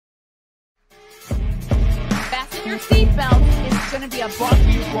your seatbelt. It's going to be a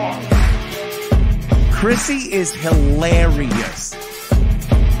bumpy ride. Chrissie is hilarious.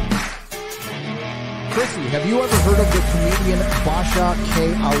 Chrissie, have you ever heard of the comedian Basha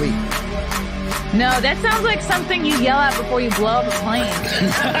K. Ali? No, that sounds like something you yell at before you blow up a plane.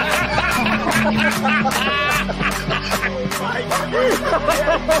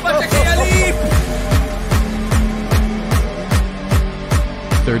 Basha K. Ali!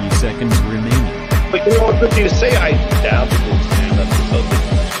 30 seconds remaining. But you know what, good thing to say, I dabbled in stand-up or something.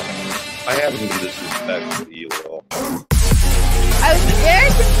 I haven't been disrespectful to you at all. I was very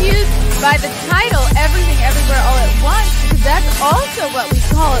confused by the title, Everything Everywhere All at Once, because that's also what we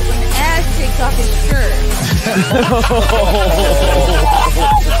call it when Ash takes off his shirt.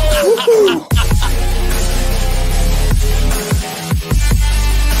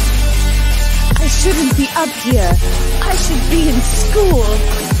 I shouldn't be up here. I should be in school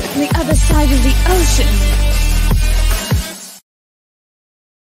on the other side of the ocean.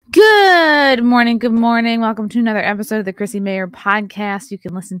 Good morning. Good morning. Welcome to another episode of the Chrissie Mayr podcast. You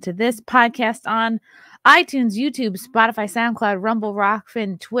can listen to this podcast on iTunes, YouTube, Spotify, SoundCloud, Rumble,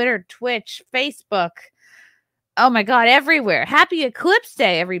 Rockfin, Twitter, Twitch, Facebook. Oh my God, everywhere. Happy Eclipse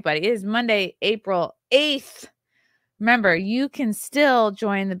Day, everybody. It is Monday, April 8th. Remember, you can still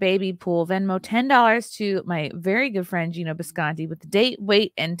join the baby pool. Venmo $10 to my very good friend, Gino Bisconti, with the date,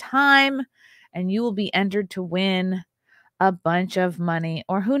 weight, and time. And you will be entered to win a bunch of money,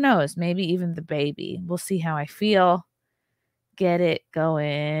 or who knows, maybe even the baby. We'll see how I feel. Get it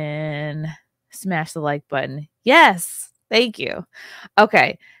going. Smash the like button. Yes. Thank you.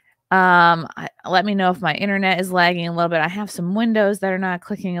 Okay. Let me know if my internet is lagging a little bit. I have some windows that are not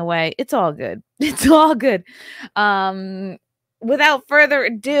clicking away. It's all good. It's all good. Without further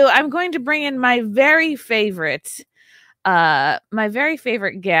ado, I'm going to bring in my very favorite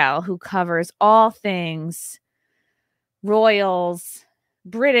gal who covers all things royals,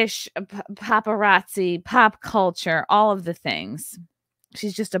 British paparazzi, pop culture, all of the things.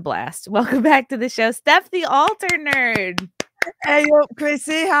 She's just a blast. Welcome back to the show, Stef, the altar nerd. Hey up,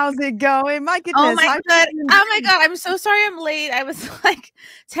 Chrissie, how's it going? My goodness. Oh my god, I'm so sorry I'm late. I was like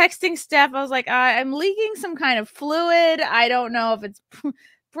texting Stef. I was like, I'm leaking some kind of fluid. I don't know if it's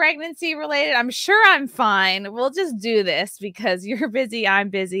pregnancy related. I'm sure I'm fine. We'll just do this because you're busy, I'm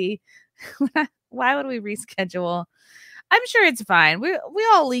busy. Why would we reschedule? I'm sure it's fine. We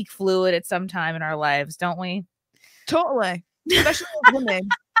all leak fluid at some time in our lives, don't we? Totally. Especially with women.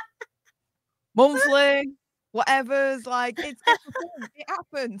 Monthly, whatever's like, it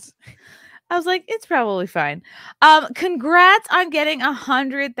happens. I was like, it's probably fine. Congrats on getting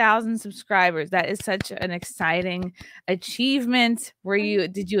 100,000 subscribers. That is such an exciting achievement.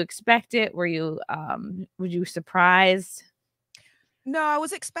 Did you expect it? Were you surprised? No, I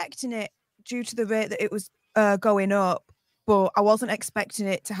was expecting it due to the rate that it was going up. But I wasn't expecting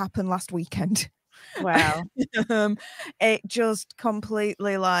it to happen last weekend. Wow. It just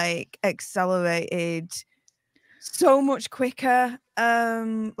completely like accelerated so much quicker.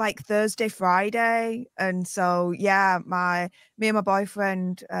 Like Thursday, Friday. And so yeah, me and my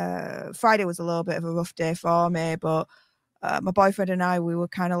boyfriend, Friday was a little bit of a rough day for me, but my boyfriend and I, we were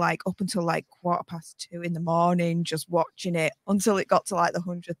kind of like up until like 2:15 in the morning, just watching it until it got to like the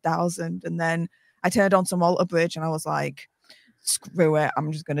 100,000. And then I turned on some Alter Bridge and I was like, screw it,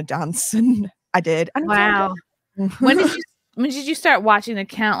 I'm just gonna dance. And I did. And wow. when did you start watching the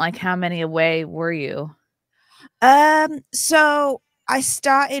count? Like how many away were you? So I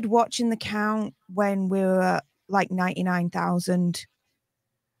started watching the count when we were at like 99,000.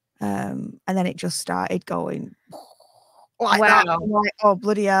 And then it just started going like wow. that. I'm like, oh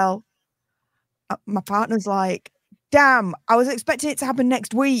bloody hell. My partner's like, damn, I was expecting it to happen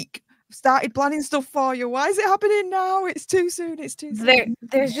next week. Started planning stuff for you. Why is it happening now? It's too soon. It's too soon.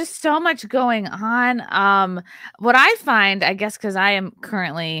 There's just so much going on. What I find, I guess, because I am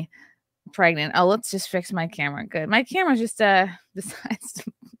currently pregnant. Oh, let's just fix my camera. Good. My camera just decides to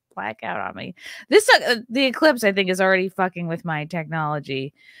black out on me. This the eclipse, I think, is already fucking with my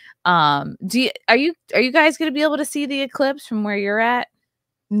technology. Are you guys gonna be able to see the eclipse from where you're at?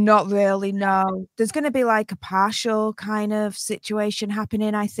 Not really, no. There's going to be like a partial kind of situation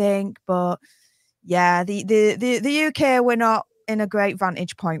happening, I think. But yeah, the UK, we're not in a great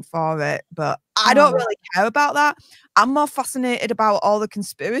vantage point for it. But I don't really care about that. I'm more fascinated about all the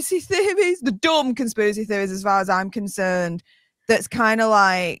conspiracy theories, the dumb conspiracy theories as far as I'm concerned, that's kind of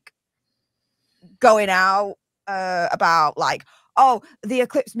like going out about like, oh, the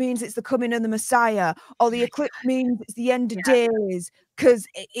eclipse means it's the coming of the Messiah, or the eclipse means it's the end of days, because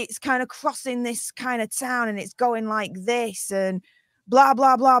it's kind of crossing this kind of town and it's going like this and blah,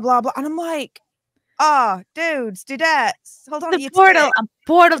 blah, blah, blah, blah. And I'm like, Oh, dudes, dudettes, hold on to The your portal, tits. a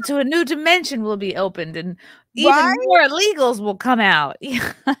portal to a new dimension will be opened, and even Right? more illegals will come out.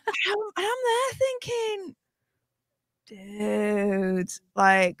 Yeah. And I'm there thinking, dudes,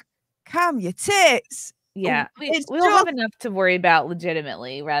 like, calm your tits. Yeah, It's we'll have just enough to worry about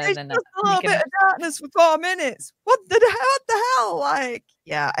legitimately rather it's than just a little making. bit of darkness for 4 minutes. What the hell? Like,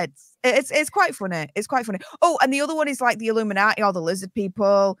 yeah, it's quite funny. It's quite funny. Oh, and the other one is like the Illuminati or the lizard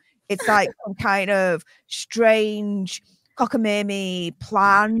people. It's like some kind of strange cockamamie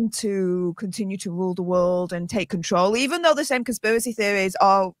plan to continue to rule the world and take control, even though the same conspiracy theories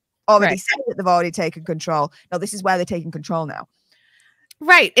are already Right. say that they've already taken control. No, this is where they're taking control now.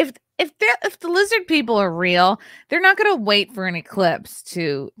 Right. If the lizard people are real, they're not going to wait for an eclipse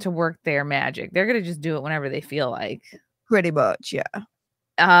to work their magic. They're going to just do it whenever they feel like. Pretty much, yeah.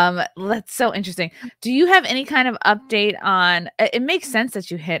 That's so interesting. Do you have any kind of update on it? Makes sense that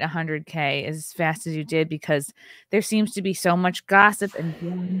you hit 100K as fast as you did because there seems to be so much gossip and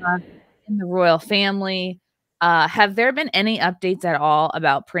drama in the royal family. Have there been any updates at all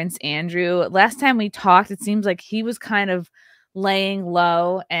about Prince Andrew? Last time we talked, it seems like he was kind of laying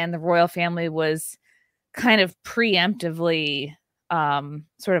low and the royal family was kind of preemptively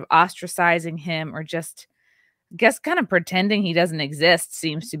sort of ostracizing him or just guess kind of pretending he doesn't exist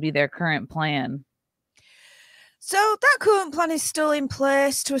seems to be their current plan. So that current plan is still in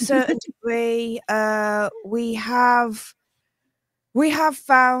place to a certain degree. We have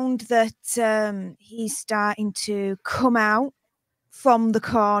found that he's starting to come out from the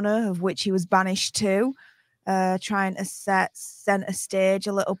corner of which he was banished to, trying to set center stage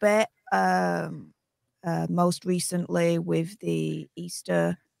a little bit. Most recently with the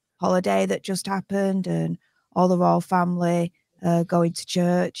Easter holiday that just happened and all the royal family going to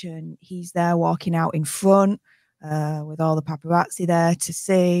church, and he's there walking out in front with all the paparazzi there to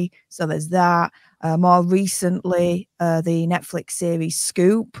see. So there's that. More recently, the Netflix series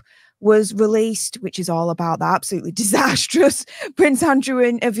Scoop was released, which is all about the absolutely disastrous Prince Andrew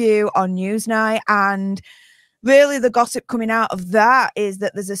interview on Newsnight. And really the gossip coming out of that is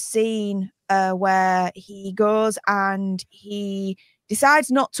that there's a scene where he goes and he decides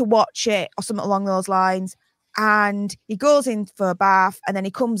not to watch it or something along those lines. And he goes in for a bath and then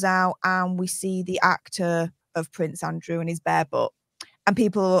he comes out and we see the actor of Prince Andrew in his bare butt. And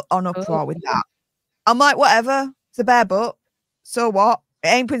people are on uproar with that. I'm like, whatever, it's a bare butt. So what? It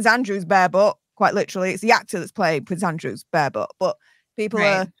ain't Prince Andrew's bare butt, quite literally. It's the actor that's playing Prince Andrew's bare butt. But people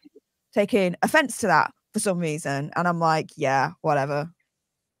are taking offense to that for some reason. And I'm like, yeah, whatever.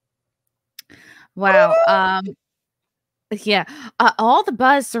 Wow. Yeah. All the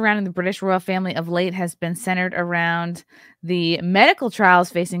buzz surrounding the British royal family of late has been centered around the medical trials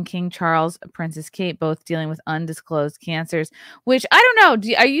facing King Charles, Princess Kate, both dealing with undisclosed cancers, which I don't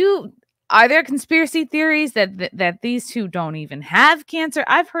know. Are there conspiracy theories that these two don't even have cancer?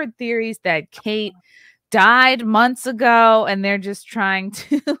 I've heard theories that Kate died months ago and they're just trying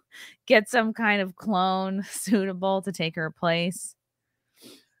to get some kind of clone suitable to take her place.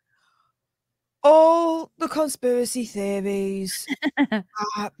 All the conspiracy theories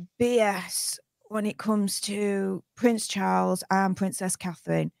are BS when it comes to Prince Charles and Princess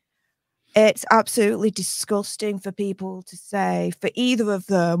Catherine. It's absolutely disgusting for people to say for either of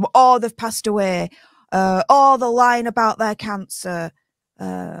them, oh, they've passed away, or they're lying about their cancer,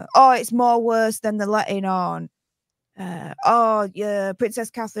 oh, it's more worse than they're letting on. Oh, yeah,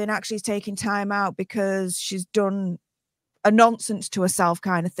 Princess Catherine actually is taking time out because she's done a nonsense to herself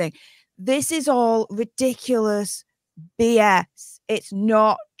kind of thing. This is all ridiculous BS. It's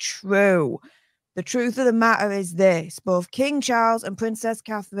not true. The truth of the matter is this: both King Charles and Princess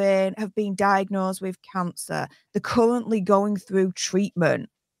Catherine have been diagnosed with cancer. They're currently going through treatment.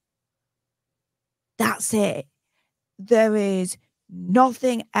 That's it. There is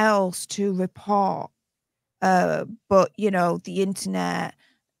nothing else to report. But, you know, the internet,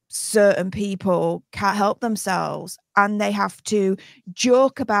 certain people can't help themselves and they have to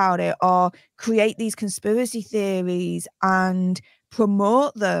joke about it or create these conspiracy theories and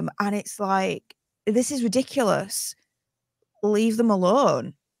promote them. And it's like, this is ridiculous. Leave them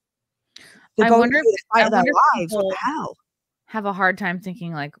alone. They're going through the fight of their lives. What the hell? Have a hard time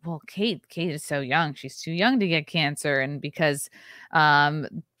thinking like, well, Kate is so young. She's too young to get cancer. And because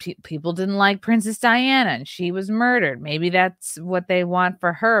people didn't like Princess Diana and she was murdered, maybe that's what they want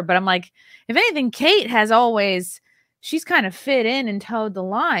for her. But I'm like, if anything, Kate has always, she's kind of fit in and towed the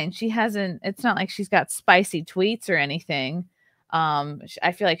line. She hasn't, it's not like she's got spicy tweets or anything.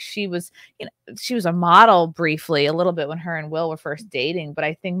 I feel like she was a model briefly a little bit when her and Will were first dating, but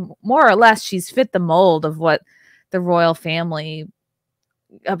I think more or less she's fit the mold of what the royal family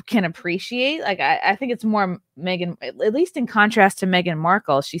can appreciate. Like, I think it's more Meghan, at least in contrast to Meghan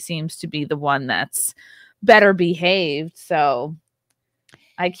Markle, she seems to be the one that's better behaved. So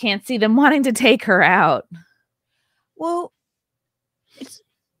I can't see them wanting to take her out. Well,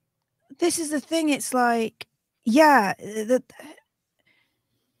 this is the thing. It's like, yeah,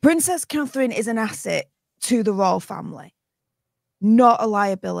 Princess Catherine is an asset to the royal family, not a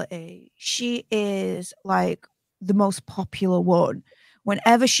liability. She is like the most popular one.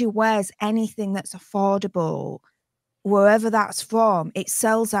 Whenever she wears anything that's affordable, wherever that's from, it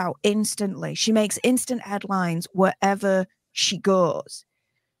sells out instantly. She makes instant headlines wherever she goes.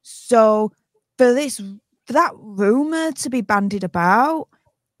 So for that rumor to be bandied about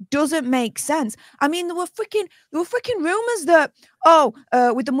doesn't make sense. I mean, there were freaking rumors that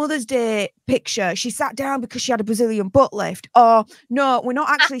with the Mother's Day picture, she sat down because she had a Brazilian butt lift. Or no, we're not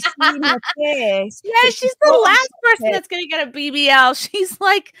actually seeing her face. Yeah, she's the last person that's gonna get a BBL. She's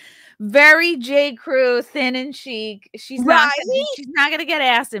like very J. Crew, thin and chic. She's not gonna get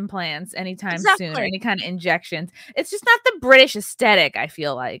ass implants anytime soon, or any kind of injections. It's just not the British aesthetic, I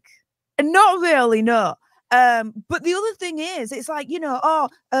feel like. Not really, no. But the other thing is, it's like,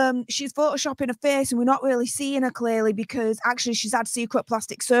 she's photoshopping her face and we're not really seeing her clearly because actually she's had secret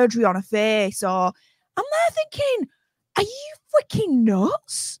plastic surgery on her face. Or I'm there thinking, are you freaking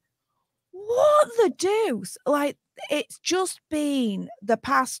nuts? What the deuce? Like, it's just been the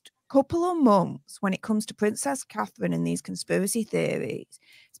past couple of months when it comes to Princess Catherine and these conspiracy theories.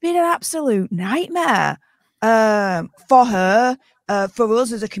 It's been an absolute nightmare for her. For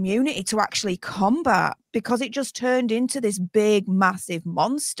us as a community to actually combat, because it just turned into this big, massive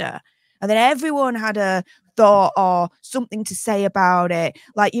monster. And then everyone had a thought or something to say about it.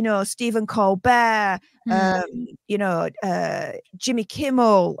 Like, Stephen Colbert, Jimmy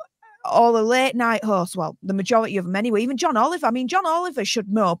Kimmel, all the late night hosts. Well, the majority of them anyway. Even John Oliver. I mean, John Oliver should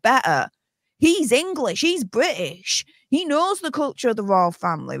know better. He's English. He's British. He knows the culture of the royal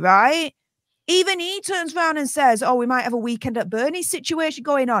family, right? Even he turns around and says, we might have a weekend at Bernie's situation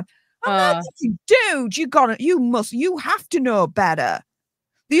going on. I'm thinking, dude, you have to know better.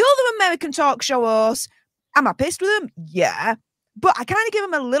 The other American talk show hosts, am I pissed with them? Yeah. But I kind of give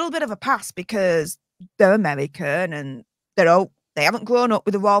them a little bit of a pass because they're American and they haven't grown up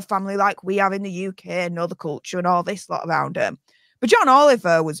with the royal family like we have in the UK and know the culture and all this lot around them. But John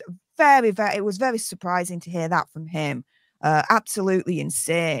Oliver was it was very surprising to hear that from him. Absolutely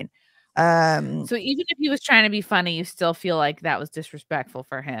insane. So even if he was trying to be funny, you still feel like that was disrespectful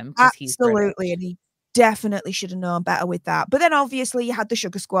for him. Absolutely, and he definitely should have known better with that. But then obviously you had the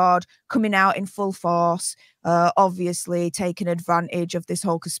Sugar Squad coming out in full force, obviously taking advantage of this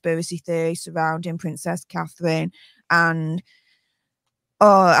whole conspiracy theory surrounding Princess Catherine. And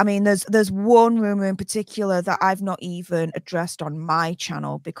I mean, there's one rumor in particular that I've not even addressed on my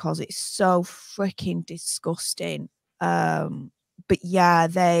channel because it's so freaking disgusting. But yeah,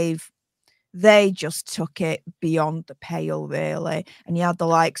 they just took it beyond the pale, really. And you had the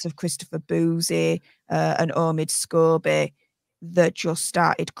likes of Christopher Boozy and Omid Scobie that just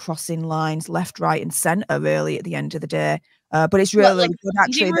started crossing lines left, right, and centre, really, at the end of the day. But it's really good,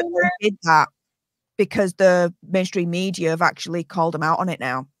 actually, that they did that because the mainstream media have actually called them out on it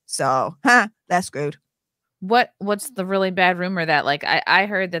now. So, they're screwed. What's the really bad rumor that, like, I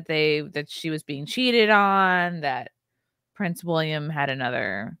heard that she was being cheated on, that Prince William had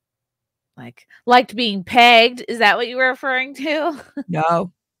another... liked being pegged. Is that what you were referring to?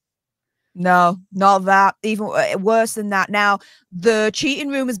 No, not that. Even worse than that. Now, the cheating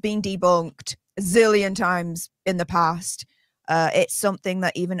room has been debunked a zillion times in the past. It's something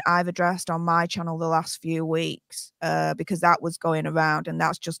that even I've addressed on my channel the last few weeks because that was going around and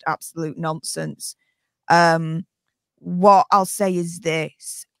that's just absolute nonsense. What I'll say is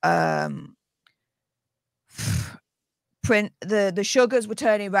this. The Sugars were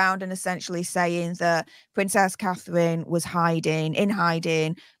turning around and essentially saying that Princess Catherine was in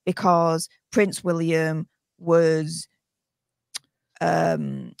hiding because Prince William was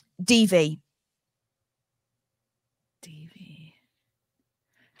DV.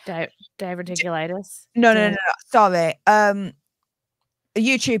 Diverticulitis? No. Sorry. A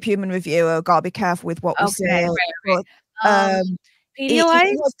YouTube human reviewer, gotta be careful with what we say. Right.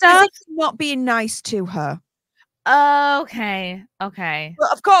 Pedialyte stuff? Not being nice to her. Okay.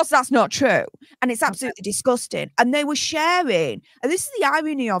 But of course, that's not true. And it's absolutely disgusting. And they were sharing, and this is the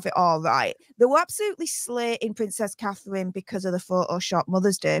irony of it all, right? They were absolutely slating Princess Catherine because of the Photoshop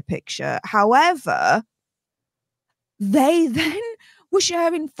Mother's Day picture. However, they then were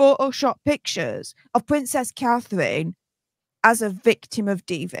sharing Photoshop pictures of Princess Catherine as a victim of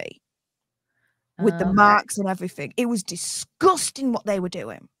DV. with the marks and everything. It was disgusting what they were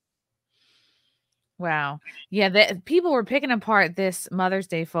doing. Wow. Yeah, people were picking apart this Mother's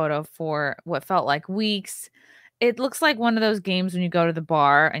Day photo for what felt like weeks. It looks like one of those games when you go to the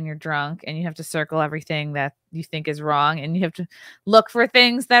bar and you're drunk and you have to circle everything that you think is wrong and you have to look for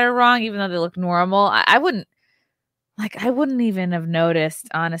things that are wrong, even though they look normal. I wouldn't even have noticed,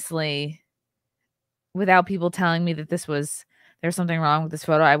 honestly, without people telling me that there's something wrong with this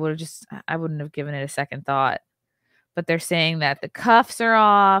photo. I wouldn't have given it a second thought. But they're saying that the cuffs are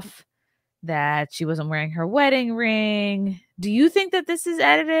off, that she wasn't wearing her wedding ring. Do you think that this is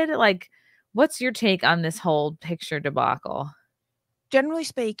edited? Like, what's your take on this whole picture debacle? Generally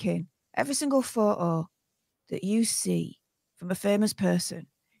speaking, every single photo that you see from a famous person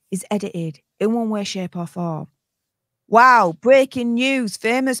is edited in one way, shape, or form. Wow, breaking news.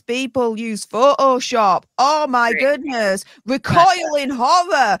 Famous people use Photoshop. Oh my goodness. Recoil in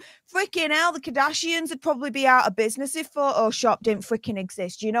horror. Freaking hell, the Kardashians would probably be out of business if Photoshop didn't freaking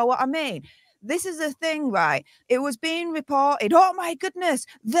exist. Do you know what I mean? This is the thing, right? It was being reported, oh my goodness,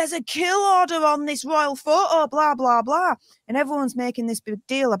 there's a kill order on this royal photo, blah, blah, blah. And everyone's making this big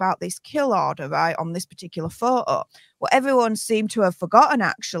deal about this kill order, right, on this particular photo. What everyone seemed to have forgotten,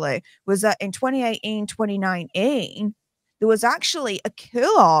 actually, was that in 2018, 2019, there was actually a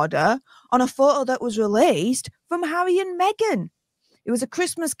kill order on a photo that was released from Harry and Meghan. It was a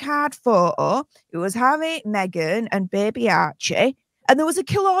Christmas card photo. It was Harry, Meghan, and baby Archie. And there was a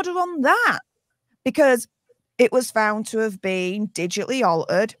kill order on that because it was found to have been digitally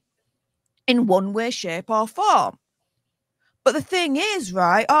altered in one way, shape, or form. But the thing is,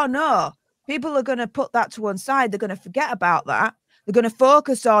 right, oh no, people are going to put that to one side. They're going to forget about that. They're going to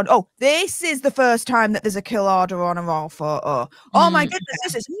focus on, oh, this is the first time that there's a kill order on a royal photo. Oh my goodness,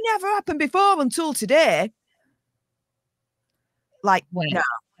 this has never happened before until today. Like,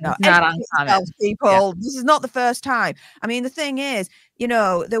 no, not uncommon. People, this is not the first time. I mean, the thing is, you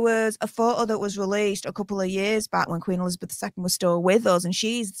know, there was a photo that was released a couple of years back when Queen Elizabeth II was still with us, and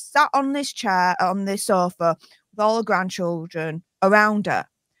she's sat on this chair, on this sofa, with all her grandchildren around her.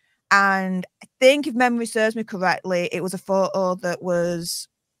 And I think, if memory serves me correctly, it was a photo that was...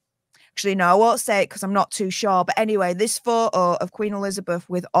 Actually, no, I won't say it because I'm not too sure. But anyway, this photo of Queen Elizabeth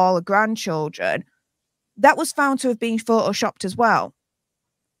with all her grandchildren, that was found to have been photoshopped as well.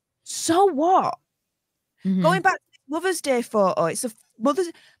 So what? Going back to the Mother's Day photo, it's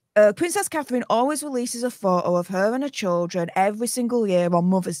a Princess Catherine always releases a photo of her and her children every single year on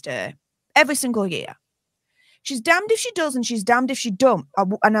Mother's Day. Every single year. She's damned if she does and she's damned if she don't.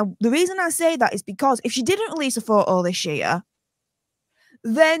 The reason I say that is because if she didn't release a photo this year,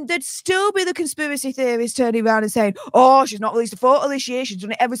 then there'd still be the conspiracy theories turning around and saying, oh, she's not released a photo this year. She's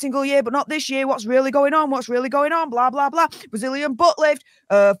done it every single year, but not this year. What's really going on? What's really going on? Blah, blah, blah. Brazilian butt lift,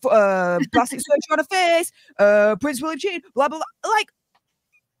 plastic surgery on her face, Prince William cheating, blah, blah, blah. Like,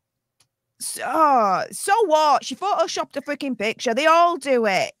 so what? She photoshopped a freaking picture. They all do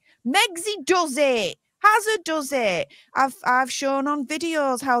it. Megsy does it. Hazard does it. I've shown on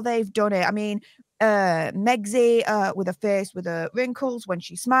videos how they've done it. I mean, Megsy with a face with her wrinkles when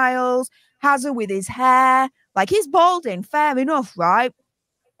she smiles, Hazard with his hair, like he's balding, fair enough, right?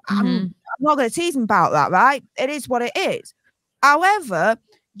 I'm not going to tease him about that, right? It is what it is. However,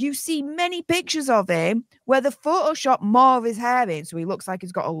 you see many pictures of him where the Photoshop more of his hair in, so he looks like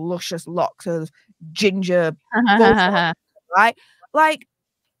he's got a luscious locks of ginger, right? Like,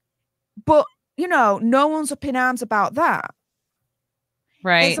 but you know, no one's up in arms about that,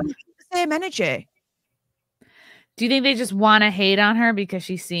 right? It's the same energy. Do you think they just want to hate on her because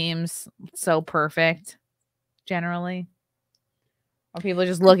she seems so perfect, generally? Or people are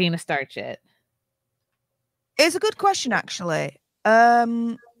just looking to start shit? It's a good question, actually.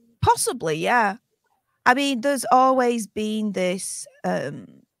 Possibly, yeah. I mean, there's always been this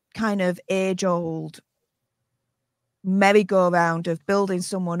kind of age-old merry-go-round of building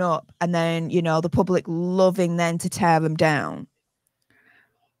someone up and then, you know, the public loving then to tear them down.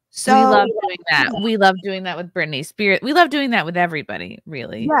 So we love doing that. We love doing that with Britney Spears. We love doing that with everybody,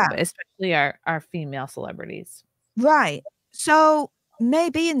 really. Yeah. But especially our female celebrities. Right. So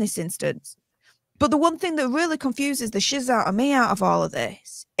maybe in this instance. But the one thing that really confuses the shiz out of me out of all of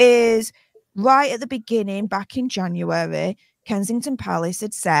this is right at the beginning, back in January, Kensington Palace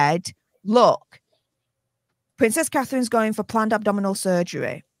had said, look, Princess Catherine's going for planned abdominal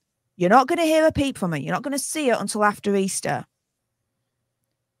surgery. You're not going to hear a peep from her. You're not going to see her until after Easter.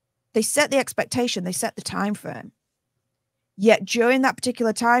 They set the expectation. They set the time frame. Yet during that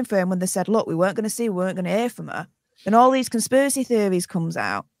particular time frame, when they said, look, we weren't going to see her, we weren't going to hear from her, then all these conspiracy theories comes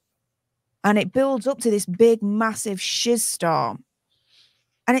out. And it builds up to this big, massive shiz storm.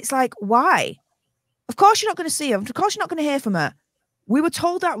 And it's like, why? Of course you're not going to see her. Of course you're not going to hear from her. We were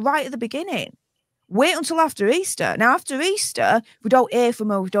told that right at the beginning. Wait until after Easter. Now, after Easter, if we don't hear from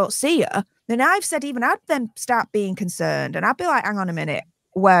her, we don't see her, then I've said even I'd then start being concerned. And I'd be like, hang on a minute,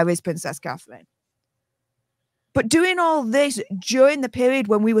 where is Princess Catherine? But doing all this during the period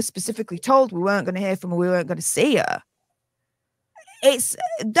when we were specifically told we weren't going to hear from her, we weren't going to see her,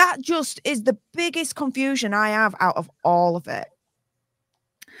 that just is the biggest confusion I have out of all of it.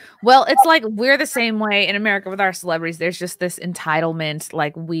 Well, it's like we're the same way in America with our celebrities. There's just this entitlement,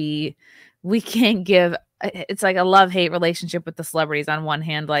 like we can't give. It's like a love-hate relationship with the celebrities. On one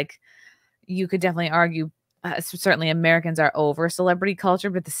hand, like you could definitely argue, certainly Americans are over celebrity culture,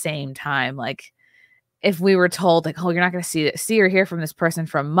 but at the same time, like if we were told, like, oh, you're not going to see or hear from this person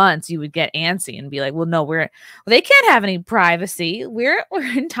for months, you would get antsy and be like, well, no, they can't have any privacy. We're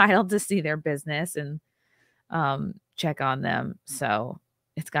entitled to see their business and check on them. So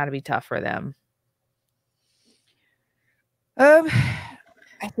it's got to be tough for them.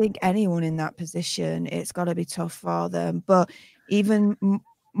 I think anyone in that position, it's got to be tough for them, but even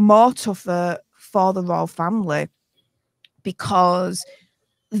more tougher for the royal family, because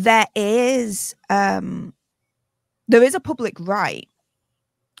there is a public right,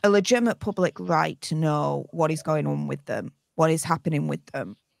 a legitimate public right to know what is going on with them, what is happening with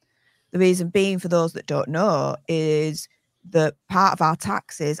them. The reason being, for those that don't know, is that part of our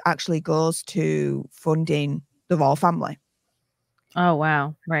taxes actually goes to funding the royal family. Oh,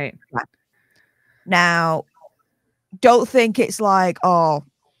 wow. Right. Now, don't think it's like, oh,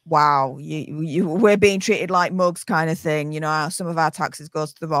 wow, we're being treated like mugs kind of thing. You know, some of our taxes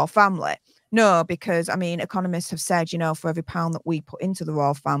goes to the royal family. No, because, I mean, economists have said, you know, for every pound that we put into the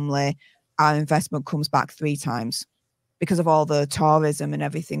royal family, our investment comes back 3 times because of all the tourism and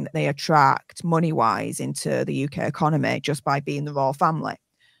everything that they attract money-wise into the UK economy just by being the royal family.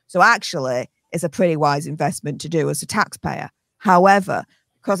 So actually, it's a pretty wise investment to do as a taxpayer. However,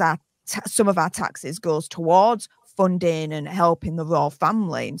 because some of our taxes goes towards funding and helping the royal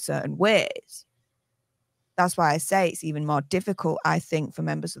family in certain ways, that's why I say it's even more difficult, I think, for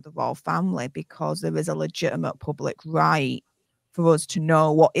members of the royal family, because there is a legitimate public right for us to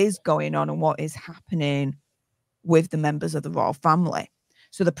know what is going on and what is happening with the members of the royal family.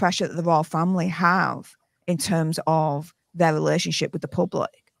 So the pressure that the royal family have in terms of their relationship with the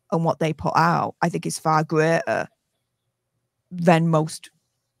public and what they put out, I think is far greater than most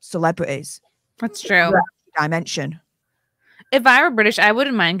celebrities. That's true. Dimension. If I were British, I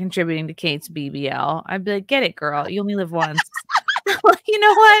wouldn't mind contributing to Kate's BBL. I'd be like, get it, girl. You only live once. You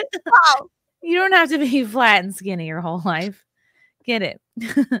know what? Wow. You don't have to be flat and skinny your whole life. Get it.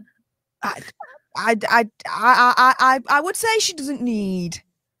 I would say she doesn't need.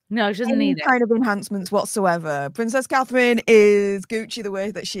 No, she doesn't need it. Kind of enhancements whatsoever. Princess Catherine is Gucci the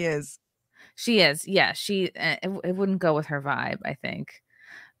way that she is. She is. Yeah, it wouldn't go with her vibe, I think.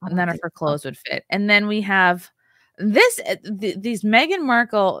 None of her clothes would fit. And then we have these Meghan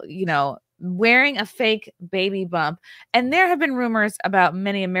Markle, you know, wearing a fake baby bump. And there have been rumors about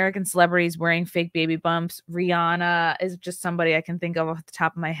many American celebrities wearing fake baby bumps. Rihanna is just somebody I can think of off the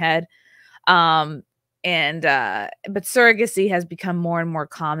top of my head. But surrogacy has become more and more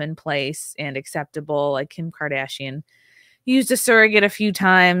commonplace and acceptable. Like Kim Kardashian used a surrogate a few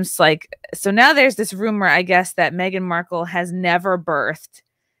times. So now there's this rumor, I guess, that Meghan Markle has never birthed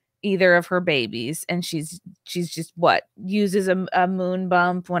either of her babies, and she's just uses a moon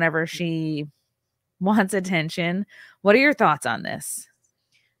bump whenever she wants attention. What are your thoughts on this?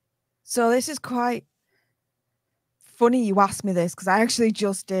 So this is quite funny you asked me this, because I actually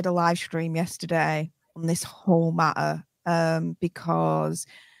just did a live stream yesterday on this whole matter, because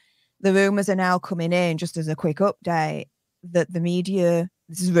the rumors are now coming in, just as a quick update, that the media,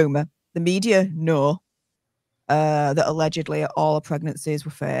 this is rumor, the media know that allegedly all the pregnancies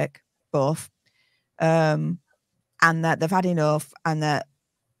were fake, both, and that they've had enough, and that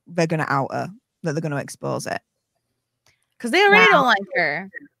they're going to out her, that they're going to expose it. Because they already don't like her.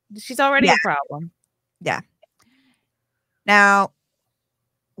 She's already a problem. Yeah. Now,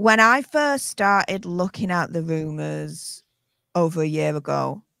 when I first started looking at the rumors over a year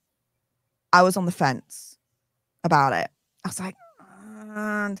ago, I was on the fence about it. I was like,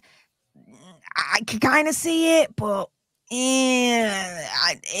 and I could kind of see it, but it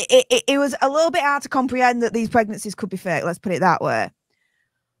was a little bit hard to comprehend that these pregnancies could be fake. Let's put it that way.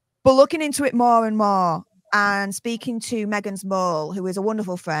 But looking into it more and more, and speaking to Meghan's mole, who is a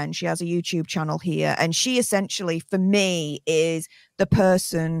wonderful friend, she has a YouTube channel here, and she essentially, for me, is the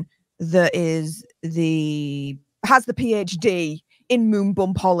person that has the PhD in moon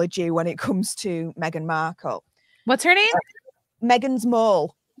bumpology when it comes to Meghan Markle. What's her name? Meghan's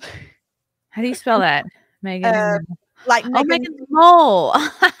mole. How do you spell that? Megan. Like Oh, Meghan. Megan's mole.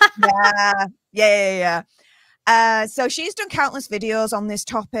 Yeah. So she's done countless videos on this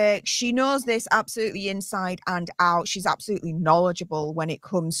topic. She knows this absolutely inside and out. She's absolutely knowledgeable when it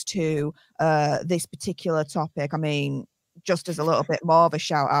comes to this particular topic. I mean, just as a little bit more of a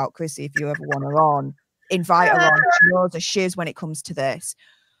shout out, Chrissie, if you ever want her on, invite her on. She knows a shiz when it comes to this.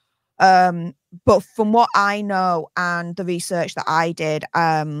 But from what I know and the research that I did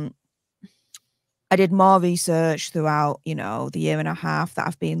more research throughout, the year and a half that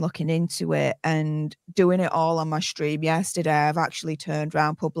I've been looking into it and doing it all on my stream yesterday. I've actually turned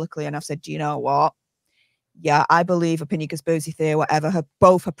around publicly and I've said, do you know what? Yeah, I believe opinion conspiracy theory, whatever,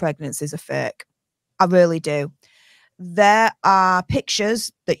 both her pregnancies are fake. I really do. There are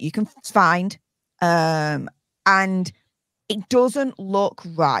pictures that you can find, and it doesn't look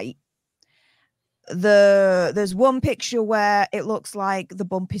right. There's one picture where it looks like the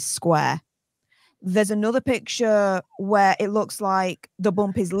bump is square. There's another picture where it looks like the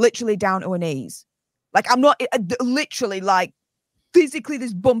bump is literally down to her knees. Like, I'm not literally, like, physically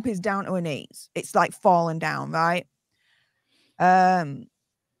this bump is down to her knees. It's like falling down, right?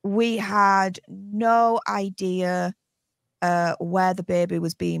 We had no idea where the baby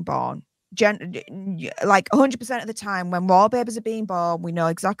was being born. Like 100% of the time when raw babies are being born, we know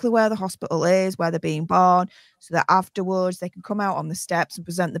exactly where the hospital is, where they're being born, so that afterwards they can come out on the steps and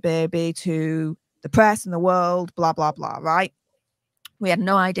present the baby to the press and the world, blah, blah, blah, right? We had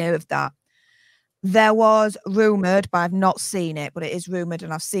no idea of that. There was rumoured, but I've not seen it, but it is rumoured,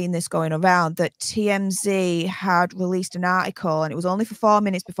 and I've seen this going around, that TMZ had released an article, and it was only for 4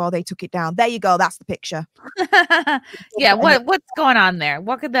 minutes before they took it down. There you go. That's the picture. Yeah, what's going on there?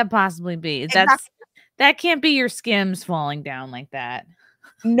 What could that possibly be? That can't be your Skims falling down like that.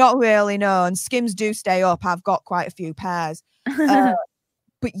 Not really, no. And Skims do stay up. I've got quite a few pairs.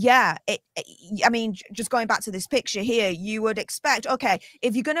 But yeah, I mean, just going back to this picture here, you would expect, okay,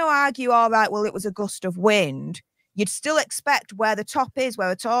 if you're going to argue, all right, well, it was a gust of wind, you'd still expect where the top is, where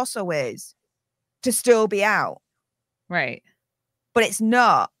the torso is, to still be out. Right. But it's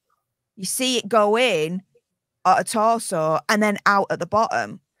not. You see it go in at a torso and then out at the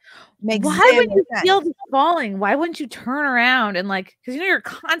bottom. Why would you feel this falling? Why wouldn't you turn around and because you're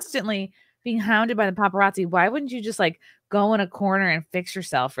constantly being hounded by the paparazzi. Why wouldn't you just go in a corner and fix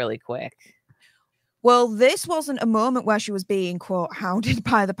yourself really quick? Well, this wasn't a moment where she was being, quote, hounded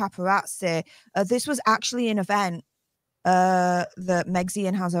by the paparazzi. This was actually an event that Megxie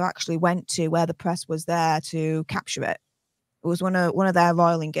and Hazza actually went to, where the press was there to capture it. It was one of their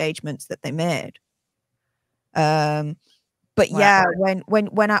royal engagements that they made. But wow. Yeah,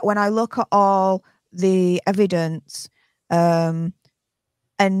 when I look at all the evidence, and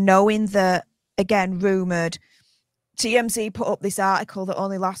knowing that, again, rumored, TMZ put up this article that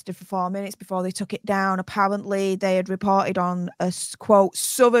only lasted for 4 minutes before they took it down. Apparently, they had reported on a, quote,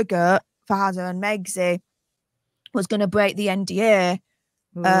 surrogate for Hazza and Megxie was going to break the NDA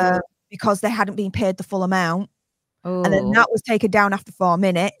because they hadn't been paid the full amount. Ooh. And then that was taken down after 4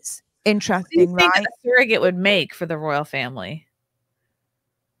 minutes. Interesting, right? A surrogate would make for the royal family?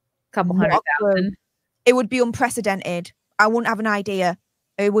 A couple $100,000. It would be unprecedented. I wouldn't have an idea.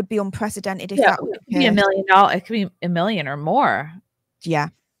 It would be unprecedented if that would be $1 million. It could be $1 million or more. Yeah,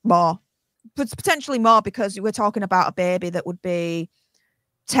 more. But potentially more, because we're talking about a baby that would be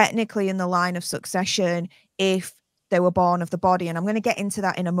technically in the line of succession if they were born of the body. And I'm going to get into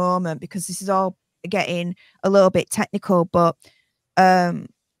that in a moment, because this is all getting a little bit technical. But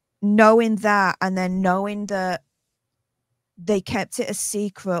knowing that, and then knowing that they kept it a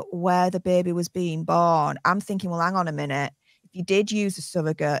secret where the baby was being born, I'm thinking, well, hang on a minute. If you did use a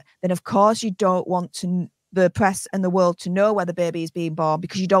surrogate, then of course you don't want the press and the world to know where the baby is being born,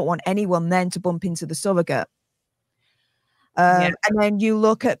 because you don't want anyone then to bump into the surrogate. And then you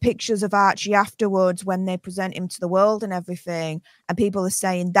look at pictures of Archie afterwards when they present him to the world and everything, and people are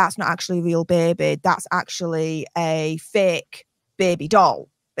saying that's not actually a real baby, that's actually a fake baby doll,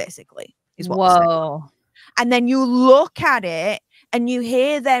 basically, is what they're saying. And then you look at it and you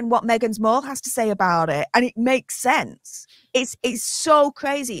hear then what Meghan's mole has to say about it, and it makes sense. It's so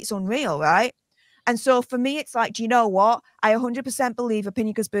crazy. It's unreal, right? And so for me, it's like, do you know what? I 100% believe,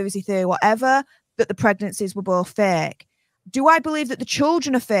 opinion conspiracy theory, whatever, that the pregnancies were both fake. Do I believe that the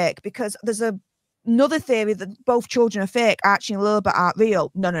children are fake? Because there's another theory that both children are fake, Archie and Lilibet aren't real.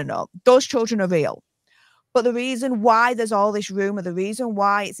 No. Those children are real. But the reason why there's all this rumor, the reason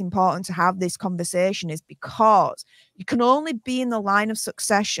why it's important to have this conversation is because you can only be in the line of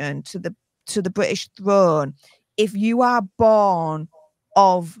succession to the British throne if you are born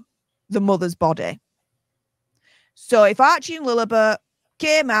of the mother's body. So if Archie and Lilibet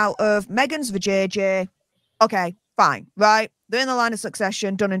came out of Meghan's vajayjay. Okay, fine, right? They're in the line of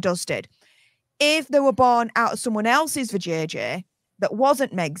succession, done and dusted. If they were born out of someone else's vajayjay that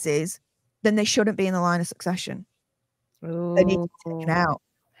wasn't Meg's, then they shouldn't be in the line of succession. Ooh. They need to be taken out.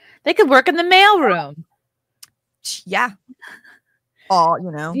 They could work in the mailroom. Yeah. Or,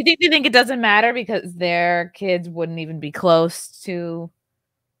 you know. Do you think it doesn't matter because their kids wouldn't even be close to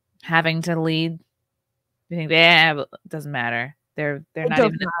having to lead? You think it doesn't matter? They're not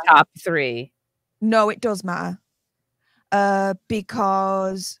even in the top 3. No, it does matter.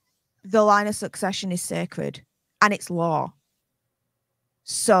 Because the line of succession is sacred and it's law.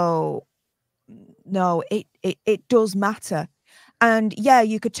 So no, it does matter. And yeah,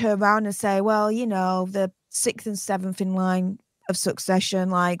 you could turn around and say, well, you know, the 6th and 7th in line of succession,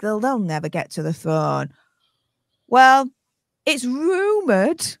 like they'll never get to the throne. Well, it's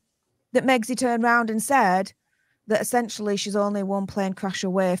rumored that Megsy turned around and said that essentially she's only one plane crash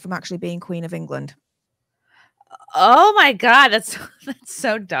away from actually being Queen of England. Oh my God, that's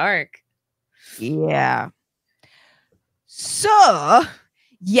so dark. Yeah. So,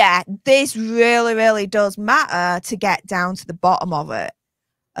 yeah, this really, really does matter to get down to the bottom of it.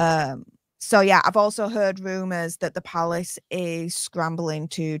 So, yeah, I've also heard rumors that the palace is scrambling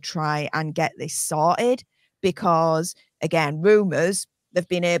to try and get this sorted because, again, rumors, they've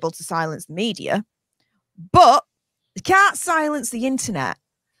been able to silence the media, but they can't silence the internet.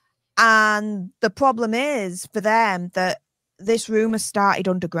 And the problem is for them that this rumor started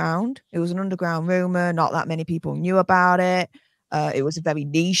underground. It was an underground rumor. Not that many people knew about it. It was a very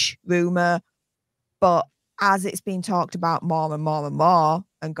niche rumor. But as it's been talked about more and more and more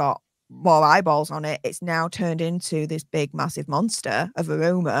and got more eyeballs on it, it's now turned into this big, massive monster of a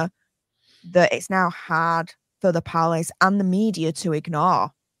rumor that it's now hard for the palace and the media to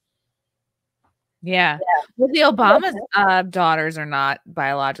ignore. Yeah. Well, the Obama's daughters are not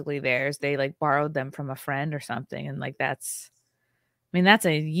biologically theirs. They like borrowed them from a friend or something. And like that's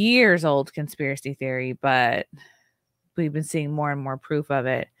a years old conspiracy theory, but we've been seeing more and more proof of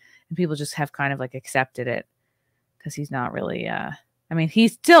it. And people just have kind of like accepted it because he's not really he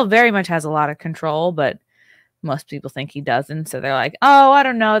still very much has a lot of control, but most people think he doesn't. So they're like, oh, I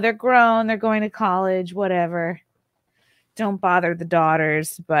don't know. They're grown. They're going to college, whatever. Don't bother the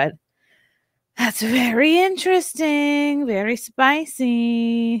daughters. But that's very interesting. Very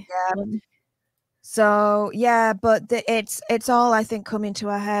spicy. Yeah. So, yeah, but it's all, I think, coming to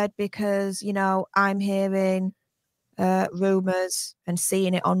a head because, you know, I'm hearing rumors and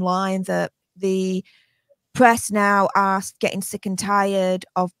seeing it online that the press now are getting sick and tired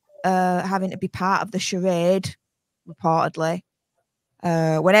of having to be part of the charade, reportedly,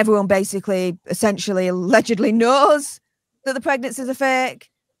 when everyone basically, essentially, allegedly knows that the pregnancies are fake.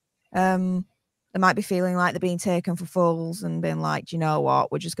 They might be feeling like they're being taken for fools and being like, do you know what?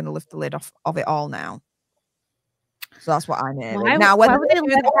 We're just going to lift the lid off of it all now. So that's what I'm hearing. Now, whether they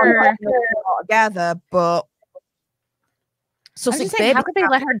let her together, but so how could they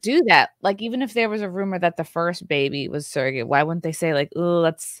let her do that? Like, even if there was a rumor that the first baby was surrogate, why wouldn't they say like, oh,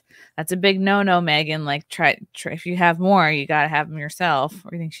 that's a big no-no, Meghan. Like, try if you have more, you got to have them yourself.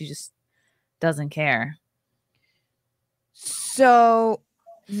 Or you think she just doesn't care? So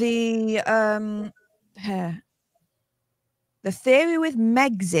the theory with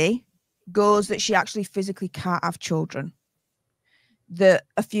Megsy goes that she actually physically can't have children. That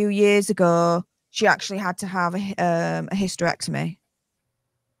a few years ago she actually had to have a hysterectomy.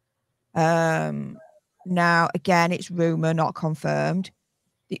 Now again, it's rumor, not confirmed.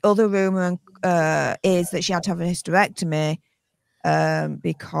 The other rumor is that she had to have a hysterectomy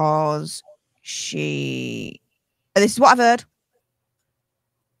because she. This is what I've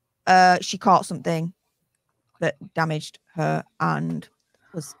heard. She caught something that damaged her and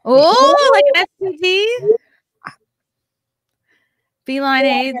was like an STD, feline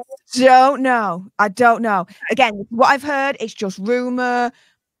AIDS. I don't know. Again, what I've heard, it's just rumor.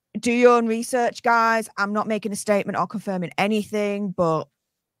 Do your own research, guys. I'm not making a statement or confirming anything, but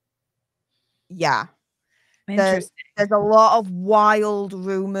yeah, there's a lot of wild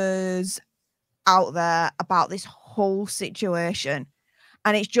rumors out there about this whole situation.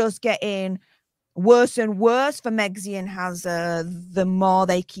 And it's just getting worse and worse for Megsy and Hazard the more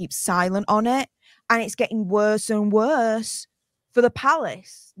they keep silent on it. And it's getting worse and worse for the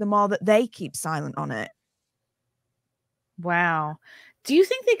palace the more that they keep silent on it. Wow. Do you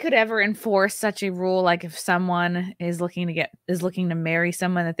think they could ever enforce such a rule? Like if someone is looking to marry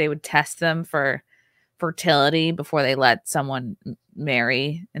someone, that they would test them for fertility before they let someone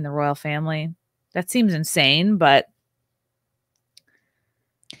marry in the royal family? That seems insane, but.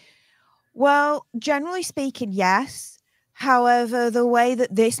 Well, generally speaking, yes. However, the way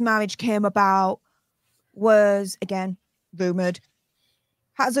that this marriage came about was, again, rumoured.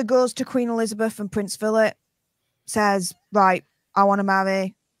 Hazard goes to Queen Elizabeth and Prince Philip, says, right, I want to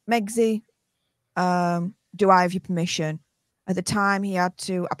marry Megxie. Do I have your permission? At the time, he had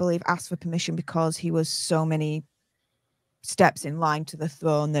to, I believe, ask for permission because he was so many steps in line to the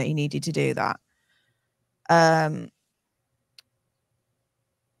throne that he needed to do that.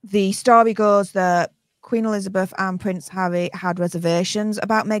 The story goes that Queen Elizabeth and Prince Harry had reservations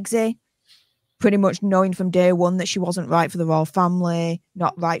about Megxie, pretty much knowing from day one that she wasn't right for the royal family,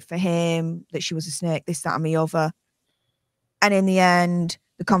 not right for him, that she was a snake, this, that, and the other. And in the end,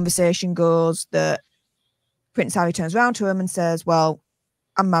 the conversation goes that Prince Harry turns around to him and says, well,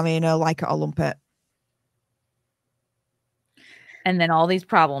 I'm marrying her, like it or lump it. And then all these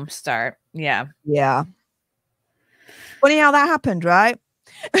problems start. Yeah. Yeah. Funny how that happened, right?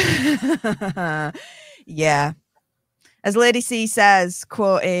 Yeah. As Lady C says,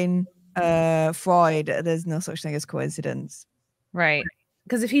 quoting Freud, there's no such thing as coincidence. Right.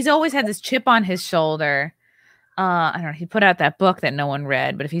 Because if he's always had this chip on his shoulder, I don't know, he put out that book that no one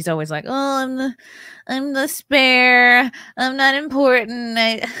read, but if he's always like, oh, I'm the spare, I'm not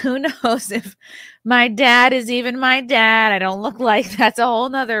important, who knows if my dad is even my dad, I don't look like, that's a whole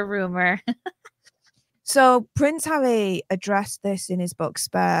nother rumor. So Prince Harry addressed this in his book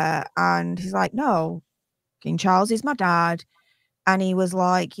Spare, and he's like, no, King Charles is my dad. And he was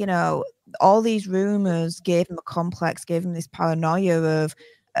like, you know, all these rumors gave him a complex, gave him this paranoia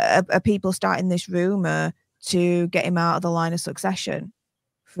of people starting this rumor to get him out of the line of succession,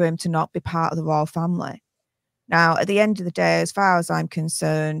 for him to not be part of the royal family. Now, at the end of the day, as far as I'm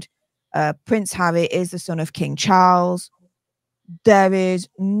concerned, Prince Harry is the son of King Charles. There is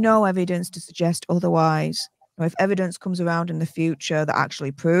no evidence to suggest otherwise. Now, if evidence comes around in the future that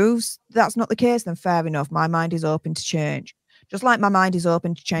actually proves that's not the case, then fair enough. My mind is open to change. Just like my mind is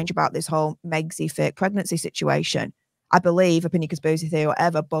open to change about this whole Megxie fake pregnancy situation. I believe, opinion, conspiracy theory,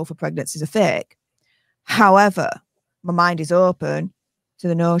 whatever, both the pregnancies are fake. However, my mind is open to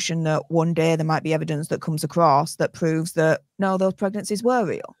the notion that one day there might be evidence that comes across that proves that, no, those pregnancies were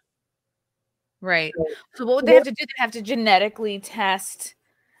real. Right. So what would they have to do? They have to genetically test,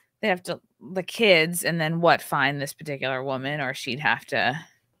 they have to, the kids, and then what, find this particular woman, or she'd have to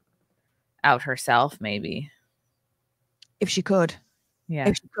out herself, maybe. If she could. Yeah.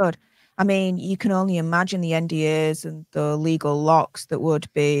 If she could. I mean, you can only imagine the NDAs and the legal locks that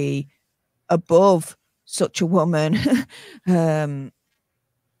would be above such a woman.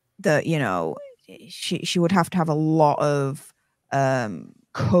 That, you know, she would have to have a lot of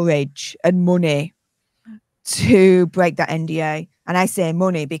courage and money to break that NDA. And I say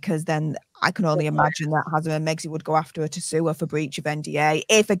money because then I can only imagine that Hazard and Megxie would go after her to sue her for breach of NDA.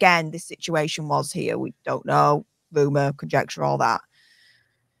 If, again, this situation was here, we don't know. Rumor, conjecture, all that.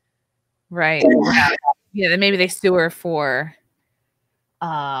 Right. Yeah, then maybe they sue her for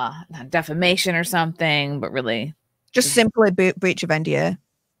defamation or something, but really just simply breach of NDA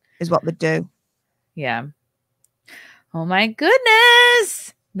is what they do. Yeah. Oh my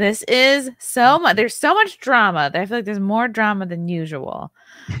goodness. This is so much. There's so much drama. I feel like there's more drama than usual.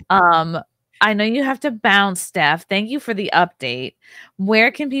 I know you have to bounce, Steph. Thank you for the update.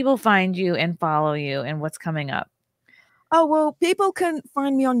 Where can people find you and follow you, and what's coming up? Oh, well, people can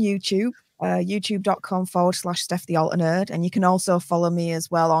find me on YouTube, youtube.com/Stef the Alter Nerd. And you can also follow me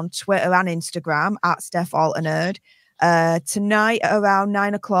as well on Twitter and Instagram at Stef Alter Nerd. Tonight at around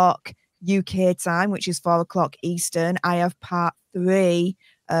 9 o'clock UK time, which is 4 o'clock Eastern, I have part 3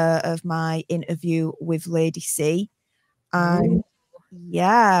 of my interview with Lady C. And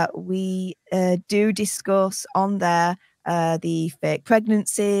yeah, we do discuss on there the fake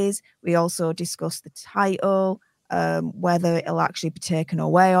pregnancies. We also discuss the title, whether it'll actually be taken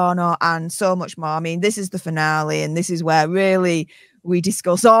away or not, and so much more. I mean, this is the finale, and this is where really we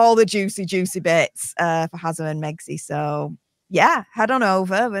discuss all the juicy bits for Hazard and Megxie. So yeah, head on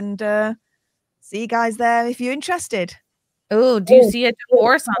over and see you guys there if you're interested. Oh, do you see a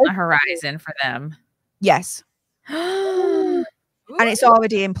divorce on the horizon for them? Yes. And it's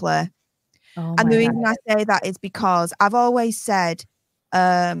already in play. Oh, and the reason I say that is because I've always said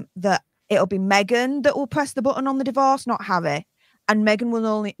that it'll be Meghan that will press the button on the divorce, not Harry. And Meghan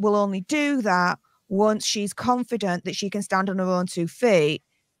will only do that once she's confident that she can stand on her own 2 feet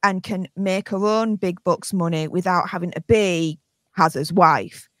and can make her own big bucks money without having to be Hazard's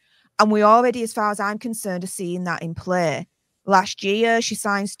wife. And we already, as far as I'm concerned, are seeing that in play. Last year, she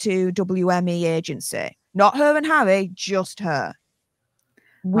signs to WME agency. Not her and Harry, just her.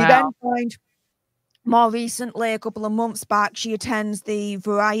 We then find more recently, a couple of months back, she attends the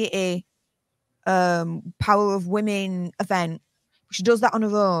Variety Power of Women event. She does that on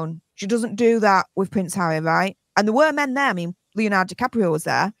her own. She doesn't do that with Prince Harry, right? And there were men there. I mean, Leonardo DiCaprio was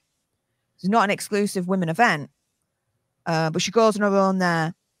there. It's not an exclusive women event, but she goes on her own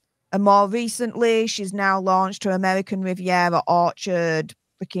there. And more recently, she's now launched her American Riviera Orchard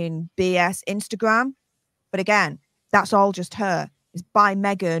freaking BS Instagram. But again, that's all just her. It's by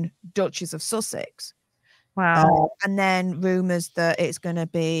Meghan, Duchess of Sussex. Wow. And then rumors that it's going to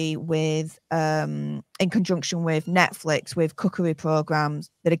be with, in conjunction with Netflix, with cookery programs,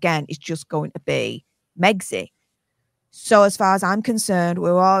 that again is just going to be Megsy. So as far as I'm concerned,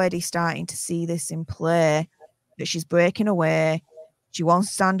 we're already starting to see this in play, that she's breaking away. She wants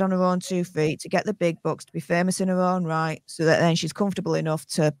to stand on her own 2 feet, to get the big bucks, to be famous in her own right, so that then she's comfortable enough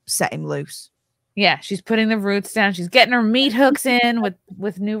to set him loose. Yeah, she's putting the roots down. She's getting her meat hooks in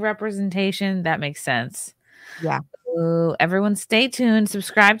with new representation. That makes sense. Yeah. Ooh, everyone stay tuned.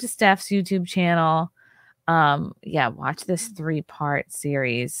 Subscribe to Stef's YouTube channel. Yeah, watch this 3-part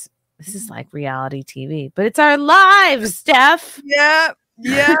series. This is like reality TV, but it's our lives, Stef.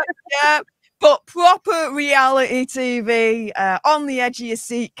 Yeah. But proper reality TV, on the edge of your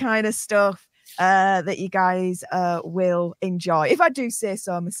seat kind of stuff that you guys will enjoy. If I do say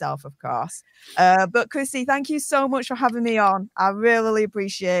so myself, of course. But Chrissie, thank you so much for having me on. I really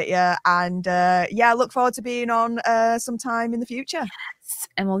appreciate you. And yeah, I look forward to being on sometime in the future. Yes.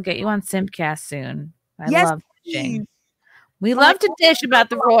 And we'll get you on Simpcast soon. I yes, love dishing. please. We love to dish about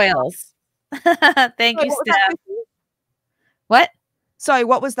the royals. Thank you, Stef. What? Sorry,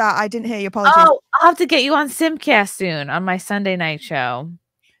 what was that? I didn't hear you. Apologies. Oh, I'll have to get you on Simpcast soon on my Sunday night show.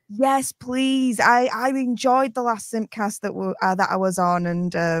 Yes, please. I enjoyed the last Simpcast that I was on,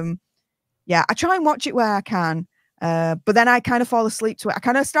 and yeah, I try and watch it where I can, but then I kind of fall asleep to it. I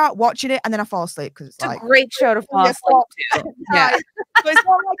kind of start watching it and then I fall asleep because it's like a great show to fall asleep to. Yeah, but it's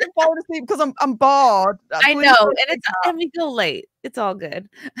not like I'm falling asleep because I'm bored. I know, and we go late. It's all good.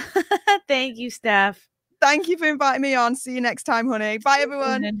 Thank you, Stef. Thank you for inviting me on. See you next time, honey. Bye,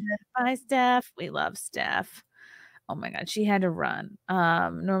 everyone. Bye, Stef. We love Stef. Oh my God, she had to run.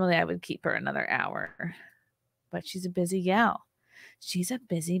 Normally I would keep her another hour, but she's a busy gal. She's a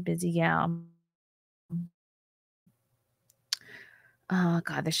busy gal. Oh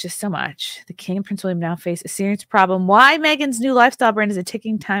God, there's just so much. The King and Prince William now face a serious problem. Why Meghan's new lifestyle brand is a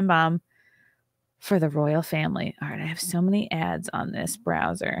ticking time bomb for the royal family. All right, I have so many ads on this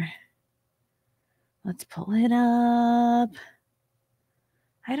browser. Let's pull it up.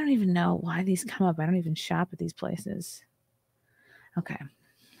 I don't even know why these come up. I don't even shop at these places. Okay.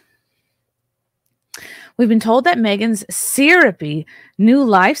 We've been told that Meghan's syrupy new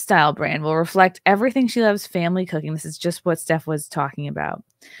lifestyle brand will reflect everything she loves: family cooking. This is just what Stef was talking about.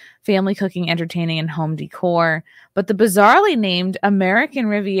 Family cooking, entertaining, and home decor. But the bizarrely named American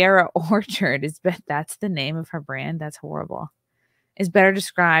Riviera Orchard that's the name of her brand. That's horrible. Is better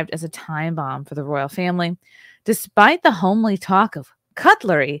described as a time bomb for the royal family. Despite the homely talk of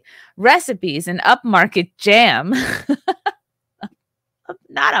cutlery, recipes, and upmarket jam.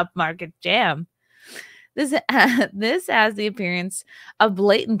 Not upmarket jam. This has the appearance of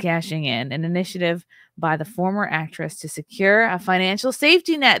blatant cashing in, an initiative by the former actress to secure a financial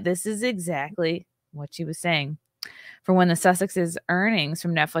safety net. This is exactly what she was saying. For when the Sussexes' earnings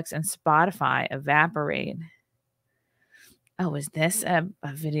from Netflix and Spotify evaporate. Oh, is this a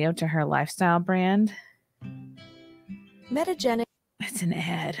video to her lifestyle brand? Metagenics It's an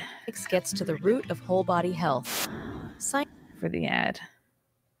ad. gets to the root of whole body health. For the ad.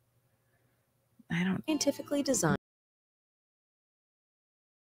 I don't. Scientifically designed.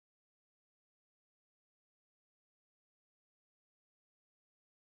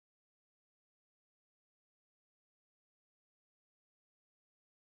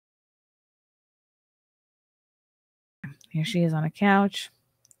 Here she is on a couch.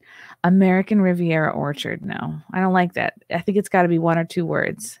 American Riviera Orchard. No, I don't like that. I think it's got to be 1 or 2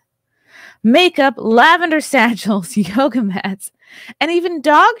 words. Makeup, lavender satchels, yoga mats, and even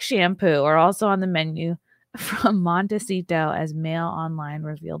dog shampoo are also on the menu from Montecito, as Mail Online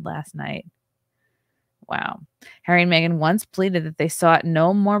revealed last night. Wow. Harry and Meghan once pleaded that they sought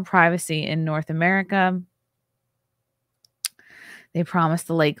no more privacy in North America. They promised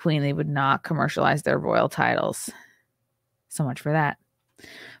the late Queen they would not commercialize their royal titles. So much for that.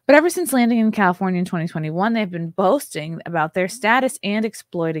 But ever since landing in California in 2021, they've been boasting about their status and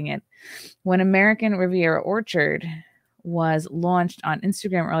exploiting it. When American Riviera Orchard was launched on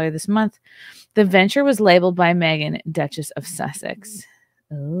Instagram earlier this month, the venture was labeled by Meghan Duchess of Sussex.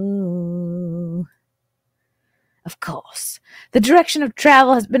 Ooh. Of course. The direction of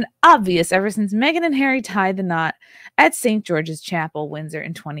travel has been obvious ever since Meghan and Harry tied the knot at St. George's Chapel, Windsor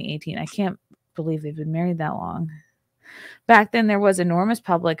in 2018. I can't believe they've been married that long. Back then, there was enormous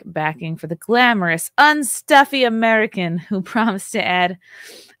public backing for the glamorous, unstuffy American who promised to add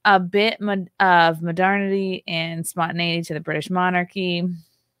a bit of modernity and spontaneity to the British monarchy.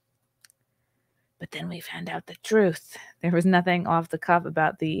 But then we found out the truth. There was nothing off the cuff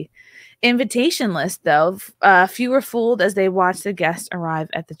about the invitation list, though. Few were fooled as they watched the guests arrive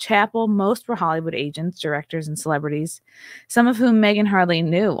at the chapel. Most were Hollywood agents, directors, and celebrities, some of whom Meghan hardly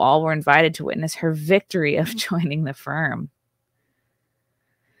knew. All were invited to witness her victory of joining the firm.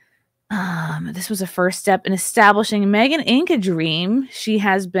 This was a first step in establishing Meghan Inc., a dream she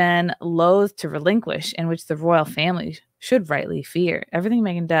has been loath to relinquish, and which the royal family should rightly fear. Everything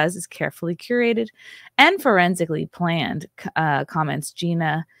Meghan does is carefully curated and forensically planned, comments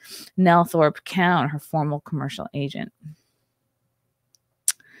Gina Nelthorpe-Cowan, her former commercial agent.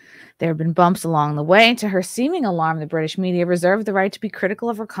 There have been bumps along the way. To her seeming alarm, the British media reserved the right to be critical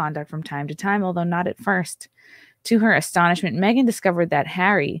of her conduct from time to time, although not at first. To her astonishment, Meghan discovered that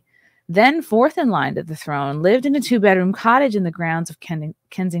Harry, then fourth in line to the throne, lived in a 2-bedroom cottage in the grounds of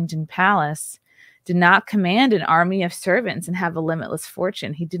Kensington Palace, did not command an army of servants, and have a limitless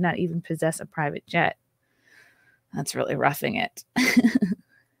fortune. He did not even possess a private jet. That's really roughing it.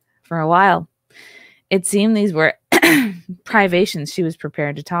 For a while, it seemed these were privations she was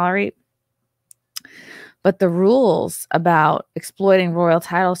prepared to tolerate. But the rules about exploiting royal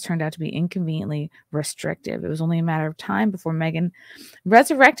titles turned out to be inconveniently restrictive. It was only a matter of time before Meghan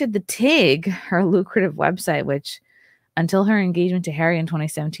resurrected the TIG, her lucrative website, which, until her engagement to Harry in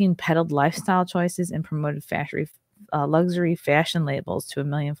 2017, peddled lifestyle choices and promoted luxury fashion labels to 1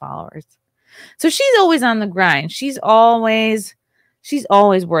 million followers. So she's always on the grind. She's always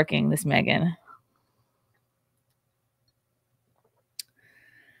working, this Meghan.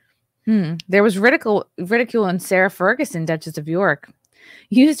 There was ridicule when Sarah Ferguson, Duchess of York,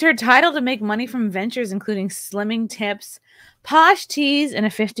 used her title to make money from ventures including slimming tips, posh teas, and a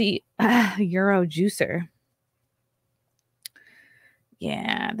 50 euro juicer.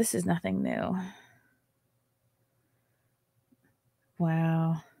 Yeah, this is nothing new.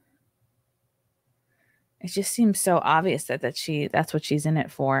 Wow. It just seems so obvious that's what she's in it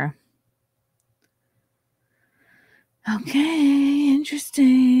for. Okay,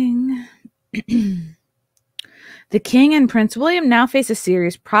 interesting. The King and Prince William now face a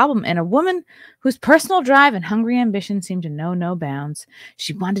serious problem, and a woman whose personal drive and hungry ambition seem to know no bounds.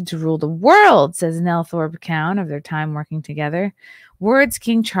 She wanted to rule the world, says Nelthorpe-Cowan of their time working together. Words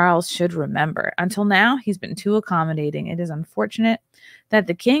King Charles should remember. Until now, he's been too accommodating. It is unfortunate that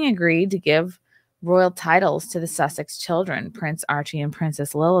the King agreed to give royal titles to the Sussex children, Prince Archie and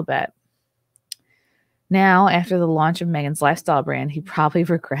Princess Lilibet. Now, after the launch of Meghan's lifestyle brand, he probably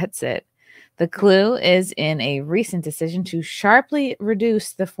regrets it. The clue is in a recent decision to sharply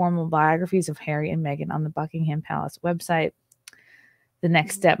reduce the formal biographies of Harry and Meghan on the Buckingham Palace website. The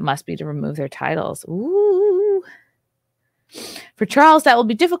next step must be to remove their titles. Ooh. For Charles, that will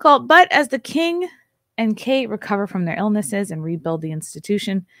be difficult, but as the King and Kate recover from their illnesses and rebuild the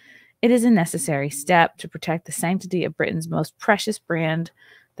institution, it is a necessary step to protect the sanctity of Britain's most precious brand,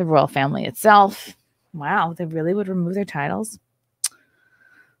 the royal family itself. Wow, they really would remove their titles?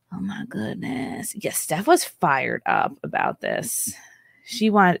 Oh my goodness. Yes, Stef was fired up about this. She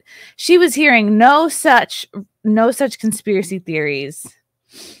was hearing no such conspiracy theories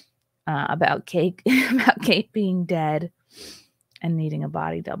about Kate being dead and needing a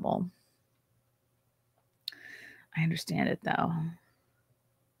body double. I understand it though.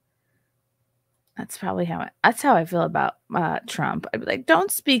 That's probably how I feel about Trump. I'd be like,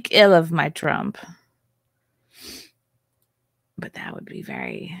 don't speak ill of my Trump. But that would be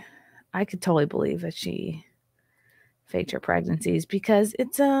I could totally believe that she faked her pregnancies because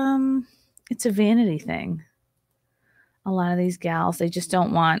it's a vanity thing. A lot of these gals, they just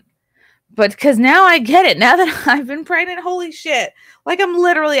don't want, but because now I get it. Now that I've been pregnant, holy shit. Like I'm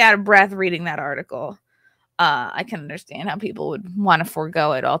literally out of breath reading that article. I can understand how people would want to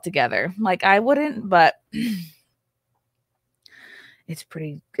forego it altogether. Like I wouldn't, but it's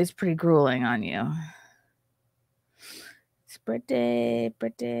pretty grueling on you. Pretty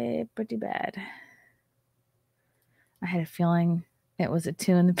bad. I had a feeling it was a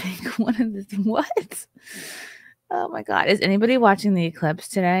 2 in the pink. One of the what? Oh my god! Is anybody watching the eclipse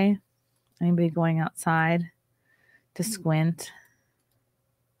today? Anybody going outside to squint?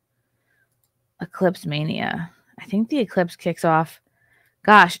 Eclipse mania. I think the eclipse kicks off.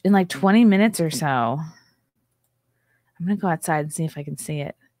 Gosh, in like 20 minutes or so. I'm gonna go outside and see if I can see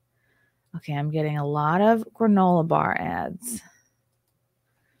it. Okay, I'm getting a lot of granola bar ads.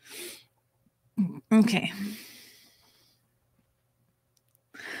 Okay.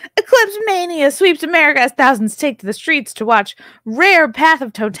 Eclipse eclipse mania sweeps America as thousands take to the streets to watch rare path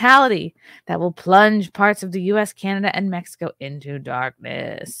of totality that will plunge parts of the U.S., Canada, and Mexico into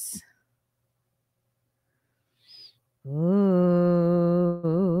darkness.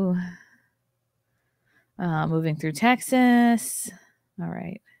 Ooh. Moving through Texas. All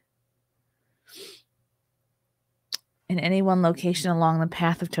right. In any one location along the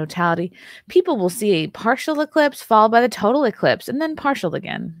path of totality, people will see a partial eclipse followed by the total eclipse and then partial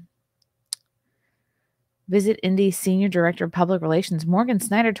again. Visit Indy's Senior Director of Public Relations, Morgan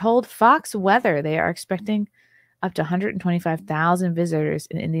Snyder, told Fox Weather they are expecting up to 125,000 visitors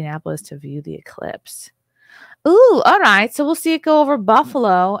in Indianapolis to view the eclipse. Ooh, all right. So we'll see it go over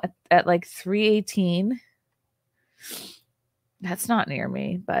Buffalo at like 3:18. That's not near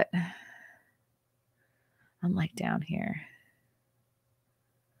me, but I'm like down here.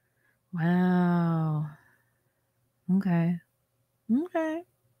 Wow. Okay.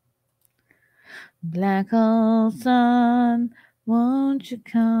 Black hole sun, won't you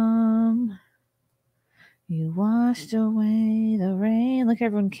come? You washed away the rain. Look,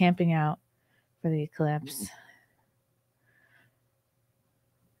 everyone camping out for the eclipse.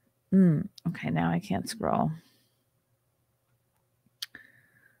 Okay, now I can't scroll.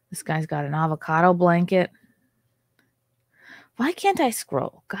 This guy's got an avocado blanket. Why can't I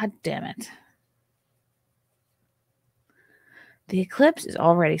scroll? God damn it. The eclipse is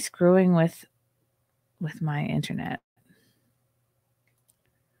already screwing with my internet.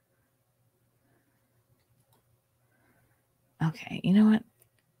 Okay, you know what?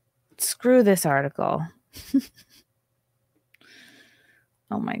 Screw this article.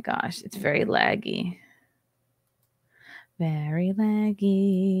 Oh my gosh, it's very laggy. Very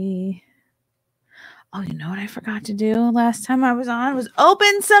laggy. Oh, you know what I forgot to do last time I was on was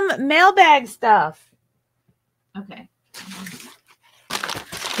open some mailbag stuff. Okay.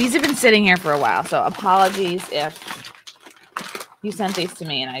 These have been sitting here for a while, so apologies if you sent these to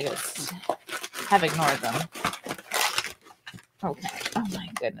me and I just have ignored them. Okay. Oh my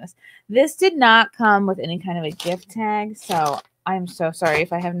goodness. This did not come with any kind of a gift tag, so I'm so sorry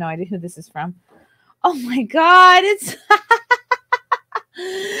if I have no idea who this is from. Oh my God, it's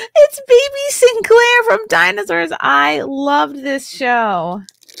it's Baby Sinclair from Dinosaurs. I loved this show.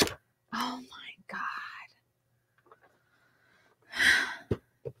 Oh my God.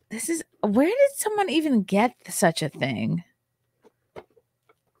 This is, where did someone even get such a thing?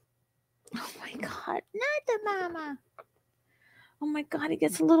 Oh my God, not the mama. Oh my God, he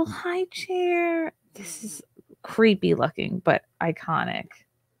gets a little high chair. This is creepy looking, but iconic.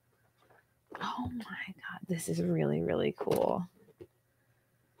 Oh my God, this is really, really cool.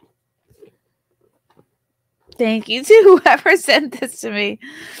 Thank you to whoever sent this to me.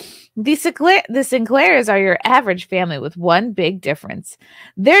 The Sinclairs are your average family with one big difference.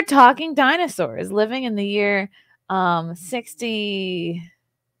 They're talking dinosaurs living in the year 60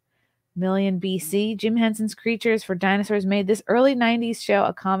 million BC. Jim Henson's Creatures for Dinosaurs made this early 90s show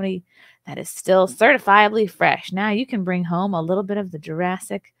a comedy that is still certifiably fresh. Now you can bring home a little bit of the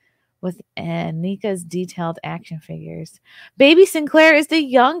Jurassic with Nika's detailed action figures. Baby Sinclair is the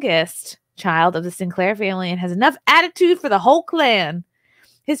youngest child of the Sinclair family and has enough attitude for the whole clan.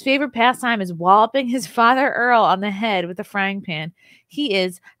 His favorite pastime is walloping his father Earl on the head with a frying pan. He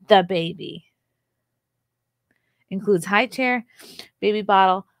is the baby. Includes high chair, baby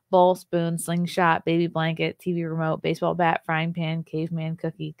bottle, bowl, spoon, slingshot, baby blanket, TV remote, baseball bat, frying pan, caveman,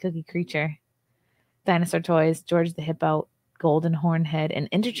 cookie creature, dinosaur toys, George the Hippo, golden horn head, and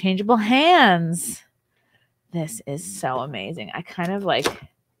interchangeable hands. This is so amazing. I kind of like,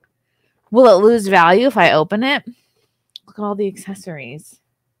 will it lose value if I open it? Look at all the accessories.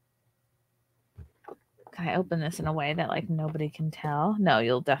 Can I open this in a way that like nobody can tell? No,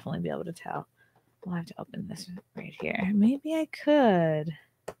 you'll definitely be able to tell. We'll have to open this right here. Maybe I could.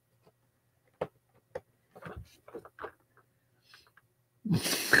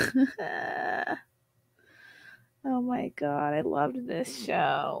 Oh my God, I loved this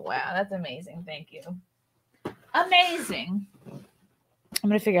show. Wow, that's amazing. Thank you. Amazing. I'm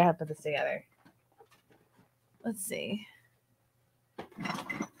going to figure out how to put this together. Let's see.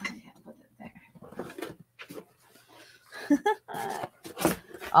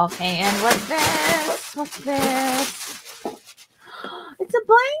 Okay, and what's this? What's this? It's a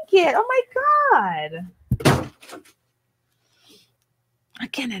blanket. Oh my God.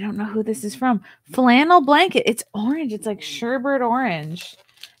 Again, I don't know who this is from. Flannel blanket. It's orange. It's like sherbet orange.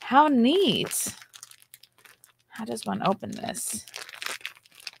 How neat. How does one open this?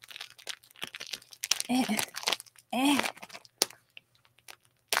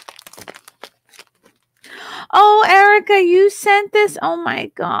 Oh, Erica, you sent this? Oh my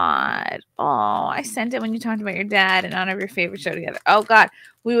God. Oh, I sent it when you talked about your dad and honor of your favorite show together. Oh God.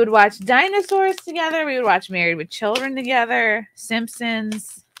 We would watch dinosaurs together. We would watch Married with Children together.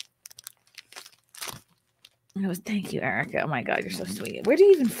 Simpsons. And it was, thank you, Erica. Oh my God, you're so sweet. Where do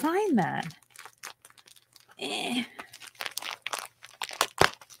you even find that?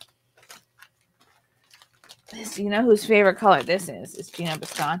 This, you know whose favorite color this is? It's Gino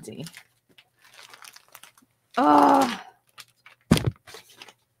Bisconti. Oh.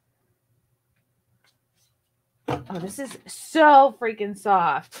 Oh, this is so freaking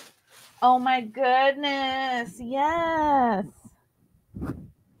soft. Oh my goodness. Yes.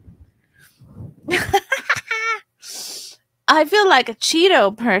 I feel like a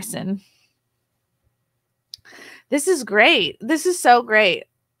Cheeto person. This is great. This is so great.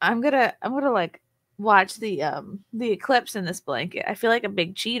 I'm gonna like watch the eclipse in this blanket. I feel like a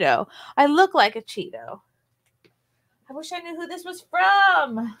big Cheeto. I look like a Cheeto. I wish I knew who this was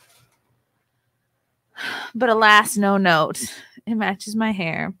from. But alas, no note. It matches my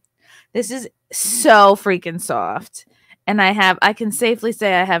hair. This is so freaking soft. And I can safely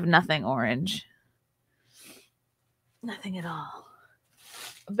say I have nothing orange. Nothing at all.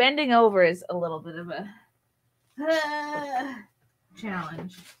 Bending over is a little bit of a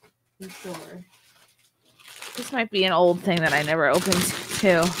challenge. For sure. This might be an old thing that I never opened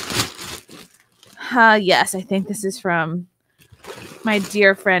too. Yes, I think this is from my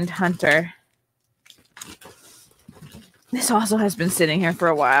dear friend Hunter. This also has been sitting here for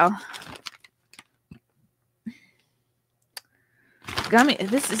a while.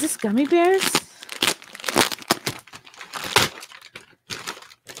 Is this gummy bears?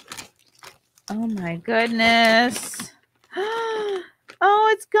 Oh my goodness. Oh,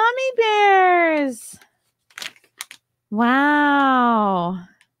 it's gummy bears. Wow.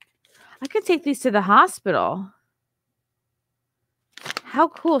 I could take these to the hospital. How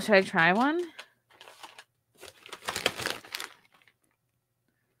cool. Should I try one?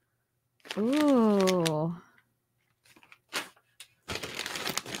 Ooh.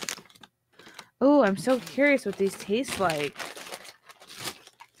 Ooh, I'm so curious what these taste like.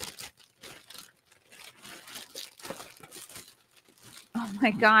 Oh my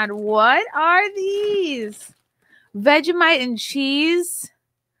God, what are these? Vegemite and cheese?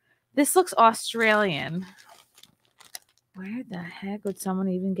 This looks Australian. Where the heck would someone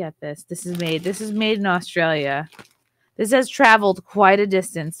even get this? This is made in Australia. This has traveled quite a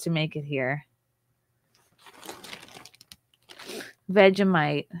distance to make it here.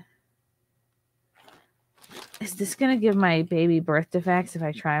 Vegemite. Is this going to give my baby birth defects if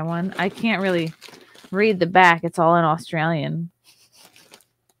I try one? I can't really read the back. It's all in Australian.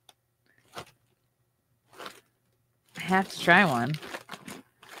 I have to try one.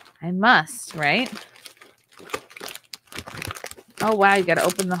 I must, right? Oh, wow. You got to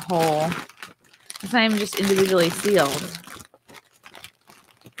open the hole. It's not even just individually sealed.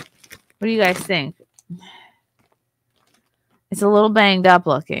 What do you guys think? It's a little banged up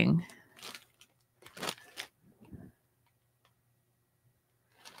looking.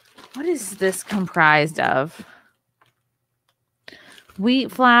 What is this comprised of?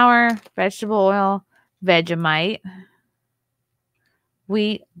 Wheat flour, vegetable oil, Vegemite,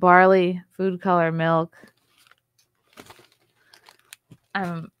 wheat, barley, food color, milk.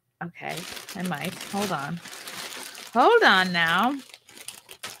 Okay, I might. Hold on. Hold on now.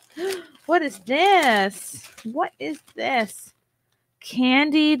 What is this? What is this?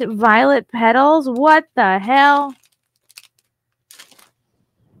 Candied violet petals? What the hell?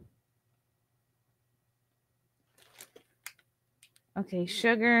 Okay,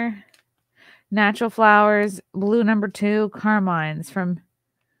 sugar, natural flowers, blue number 2, carmines from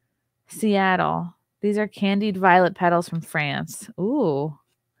Seattle. These are candied violet petals from France. Ooh,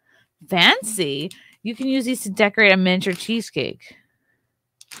 fancy. You can use these to decorate a miniature cheesecake.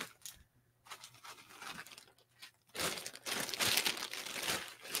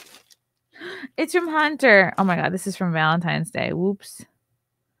 It's from Hunter. Oh my God, this is from Valentine's Day. Whoops.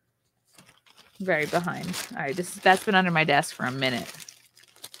 Very behind. All right, that's been under my desk for a minute.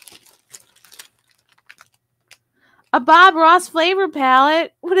 A Bob Ross flavor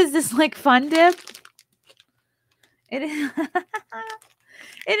palette. What is this, like Fun Dip? It is.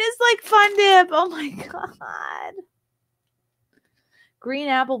 It is like Fun Dip. Oh my God. Green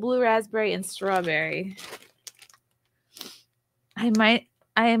apple, blue raspberry, and strawberry. I might.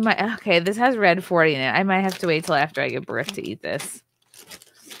 Okay, this has red 40 in it. I might have to wait till after I give birth to eat this.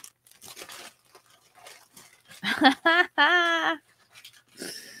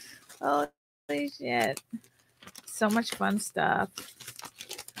 Holy shit. So much fun stuff.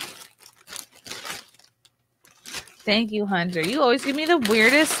 Thank you, Hunter. You always give me the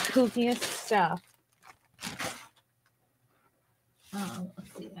weirdest, kookiest stuff.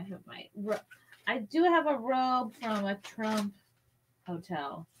 Let's see. I do have a robe from a Trump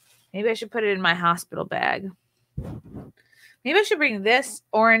hotel. Maybe I should put it in my hospital bag. Maybe I should bring this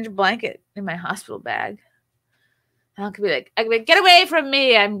orange blanket in my hospital bag. I could be like, get away from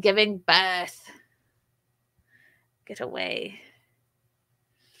me. I'm giving birth. Get away.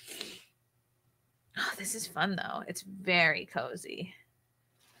 Oh, this is fun, though. It's very cozy.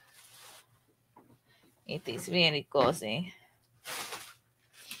 It is very cozy.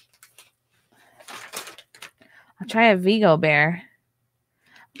 I'll try a Vigo bear.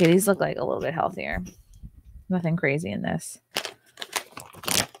 Okay, these look like a little bit healthier. Nothing crazy in this.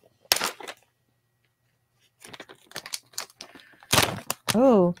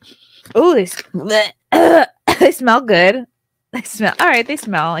 Oh, they they smell good. They smell all right. They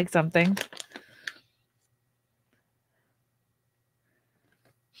smell like something.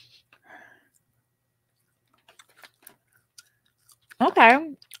 Okay.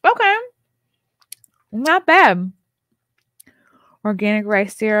 Not bad. Organic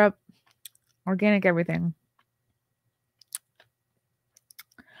rice syrup. Organic everything.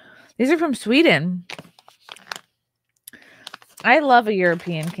 These are from Sweden. I love a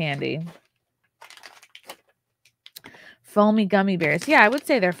European candy. Foamy gummy bears. Yeah, I would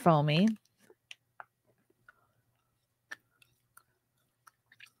say they're foamy.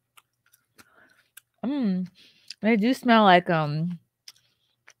 They do smell like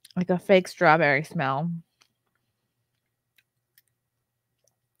a fake strawberry smell.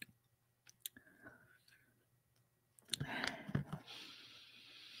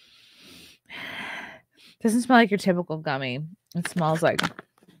 Doesn't smell like your typical gummy. It smells like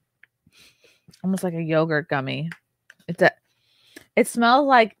almost like a yogurt gummy. It smells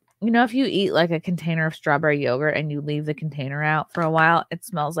like, you know, if you eat like a container of strawberry yogurt and you leave the container out for a while, it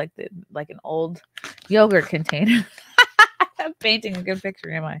smells like an old yogurt container. I'm painting a good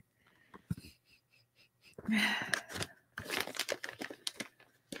picture, am I?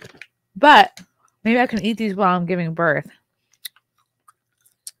 But maybe I can eat these while I'm giving birth.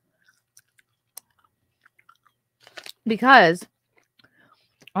 Because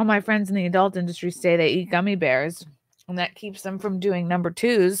all my friends in the adult industry say they eat gummy bears, and that keeps them from doing number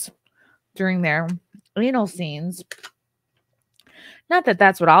 2s during their anal scenes. Not that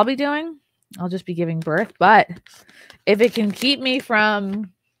that's what I'll be doing. I'll just be giving birth. But if it can keep me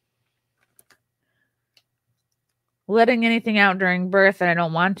from letting anything out during birth that I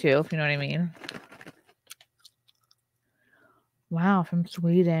don't want to, if you know what I mean. Wow, from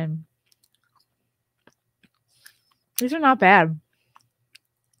Sweden. These are not bad.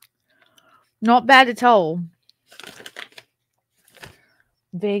 Not bad at all.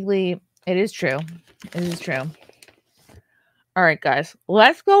 Vaguely, it is true. It is true. All right, guys.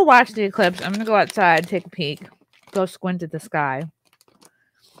 Let's go watch the eclipse. I'm going to go outside, take a peek, go squint at the sky.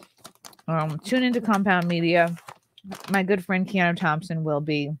 Tune into Compound Media. My good friend Keanu Thompson will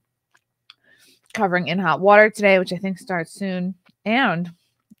be covering In Hot Water today, which I think starts soon. And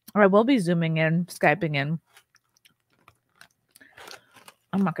I will be Zooming in, Skyping in.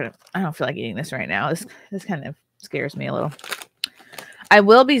 I don't feel like eating this right now. This kind of scares me a little. I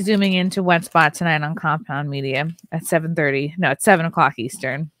will be Zooming into Wet Spot tonight on Compound Media at 7:30. No, it's 7 o'clock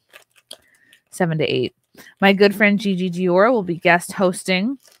Eastern. 7 to 8. My good friend Gigi Giora will be guest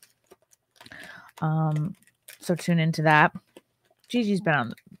hosting. So tune into that. Gigi's been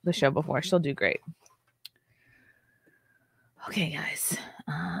on the show before. She'll do great. Okay, guys.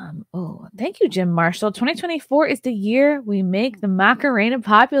 Thank you, Jim Marshall. 2024 is the year we make the Macarena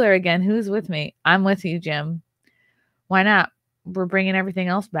popular again. Who's with me? I'm with you, Jim. Why not? We're bringing everything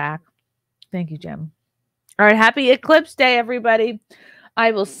else back. Thank you, Jim. All right, happy Eclipse Day, everybody.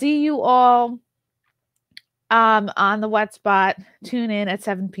 I will see you all on the Wet Spot. Tune in at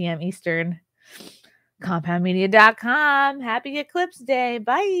 7 p.m. Eastern. CompoundMedia.com. Happy Eclipse Day.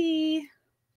 Bye.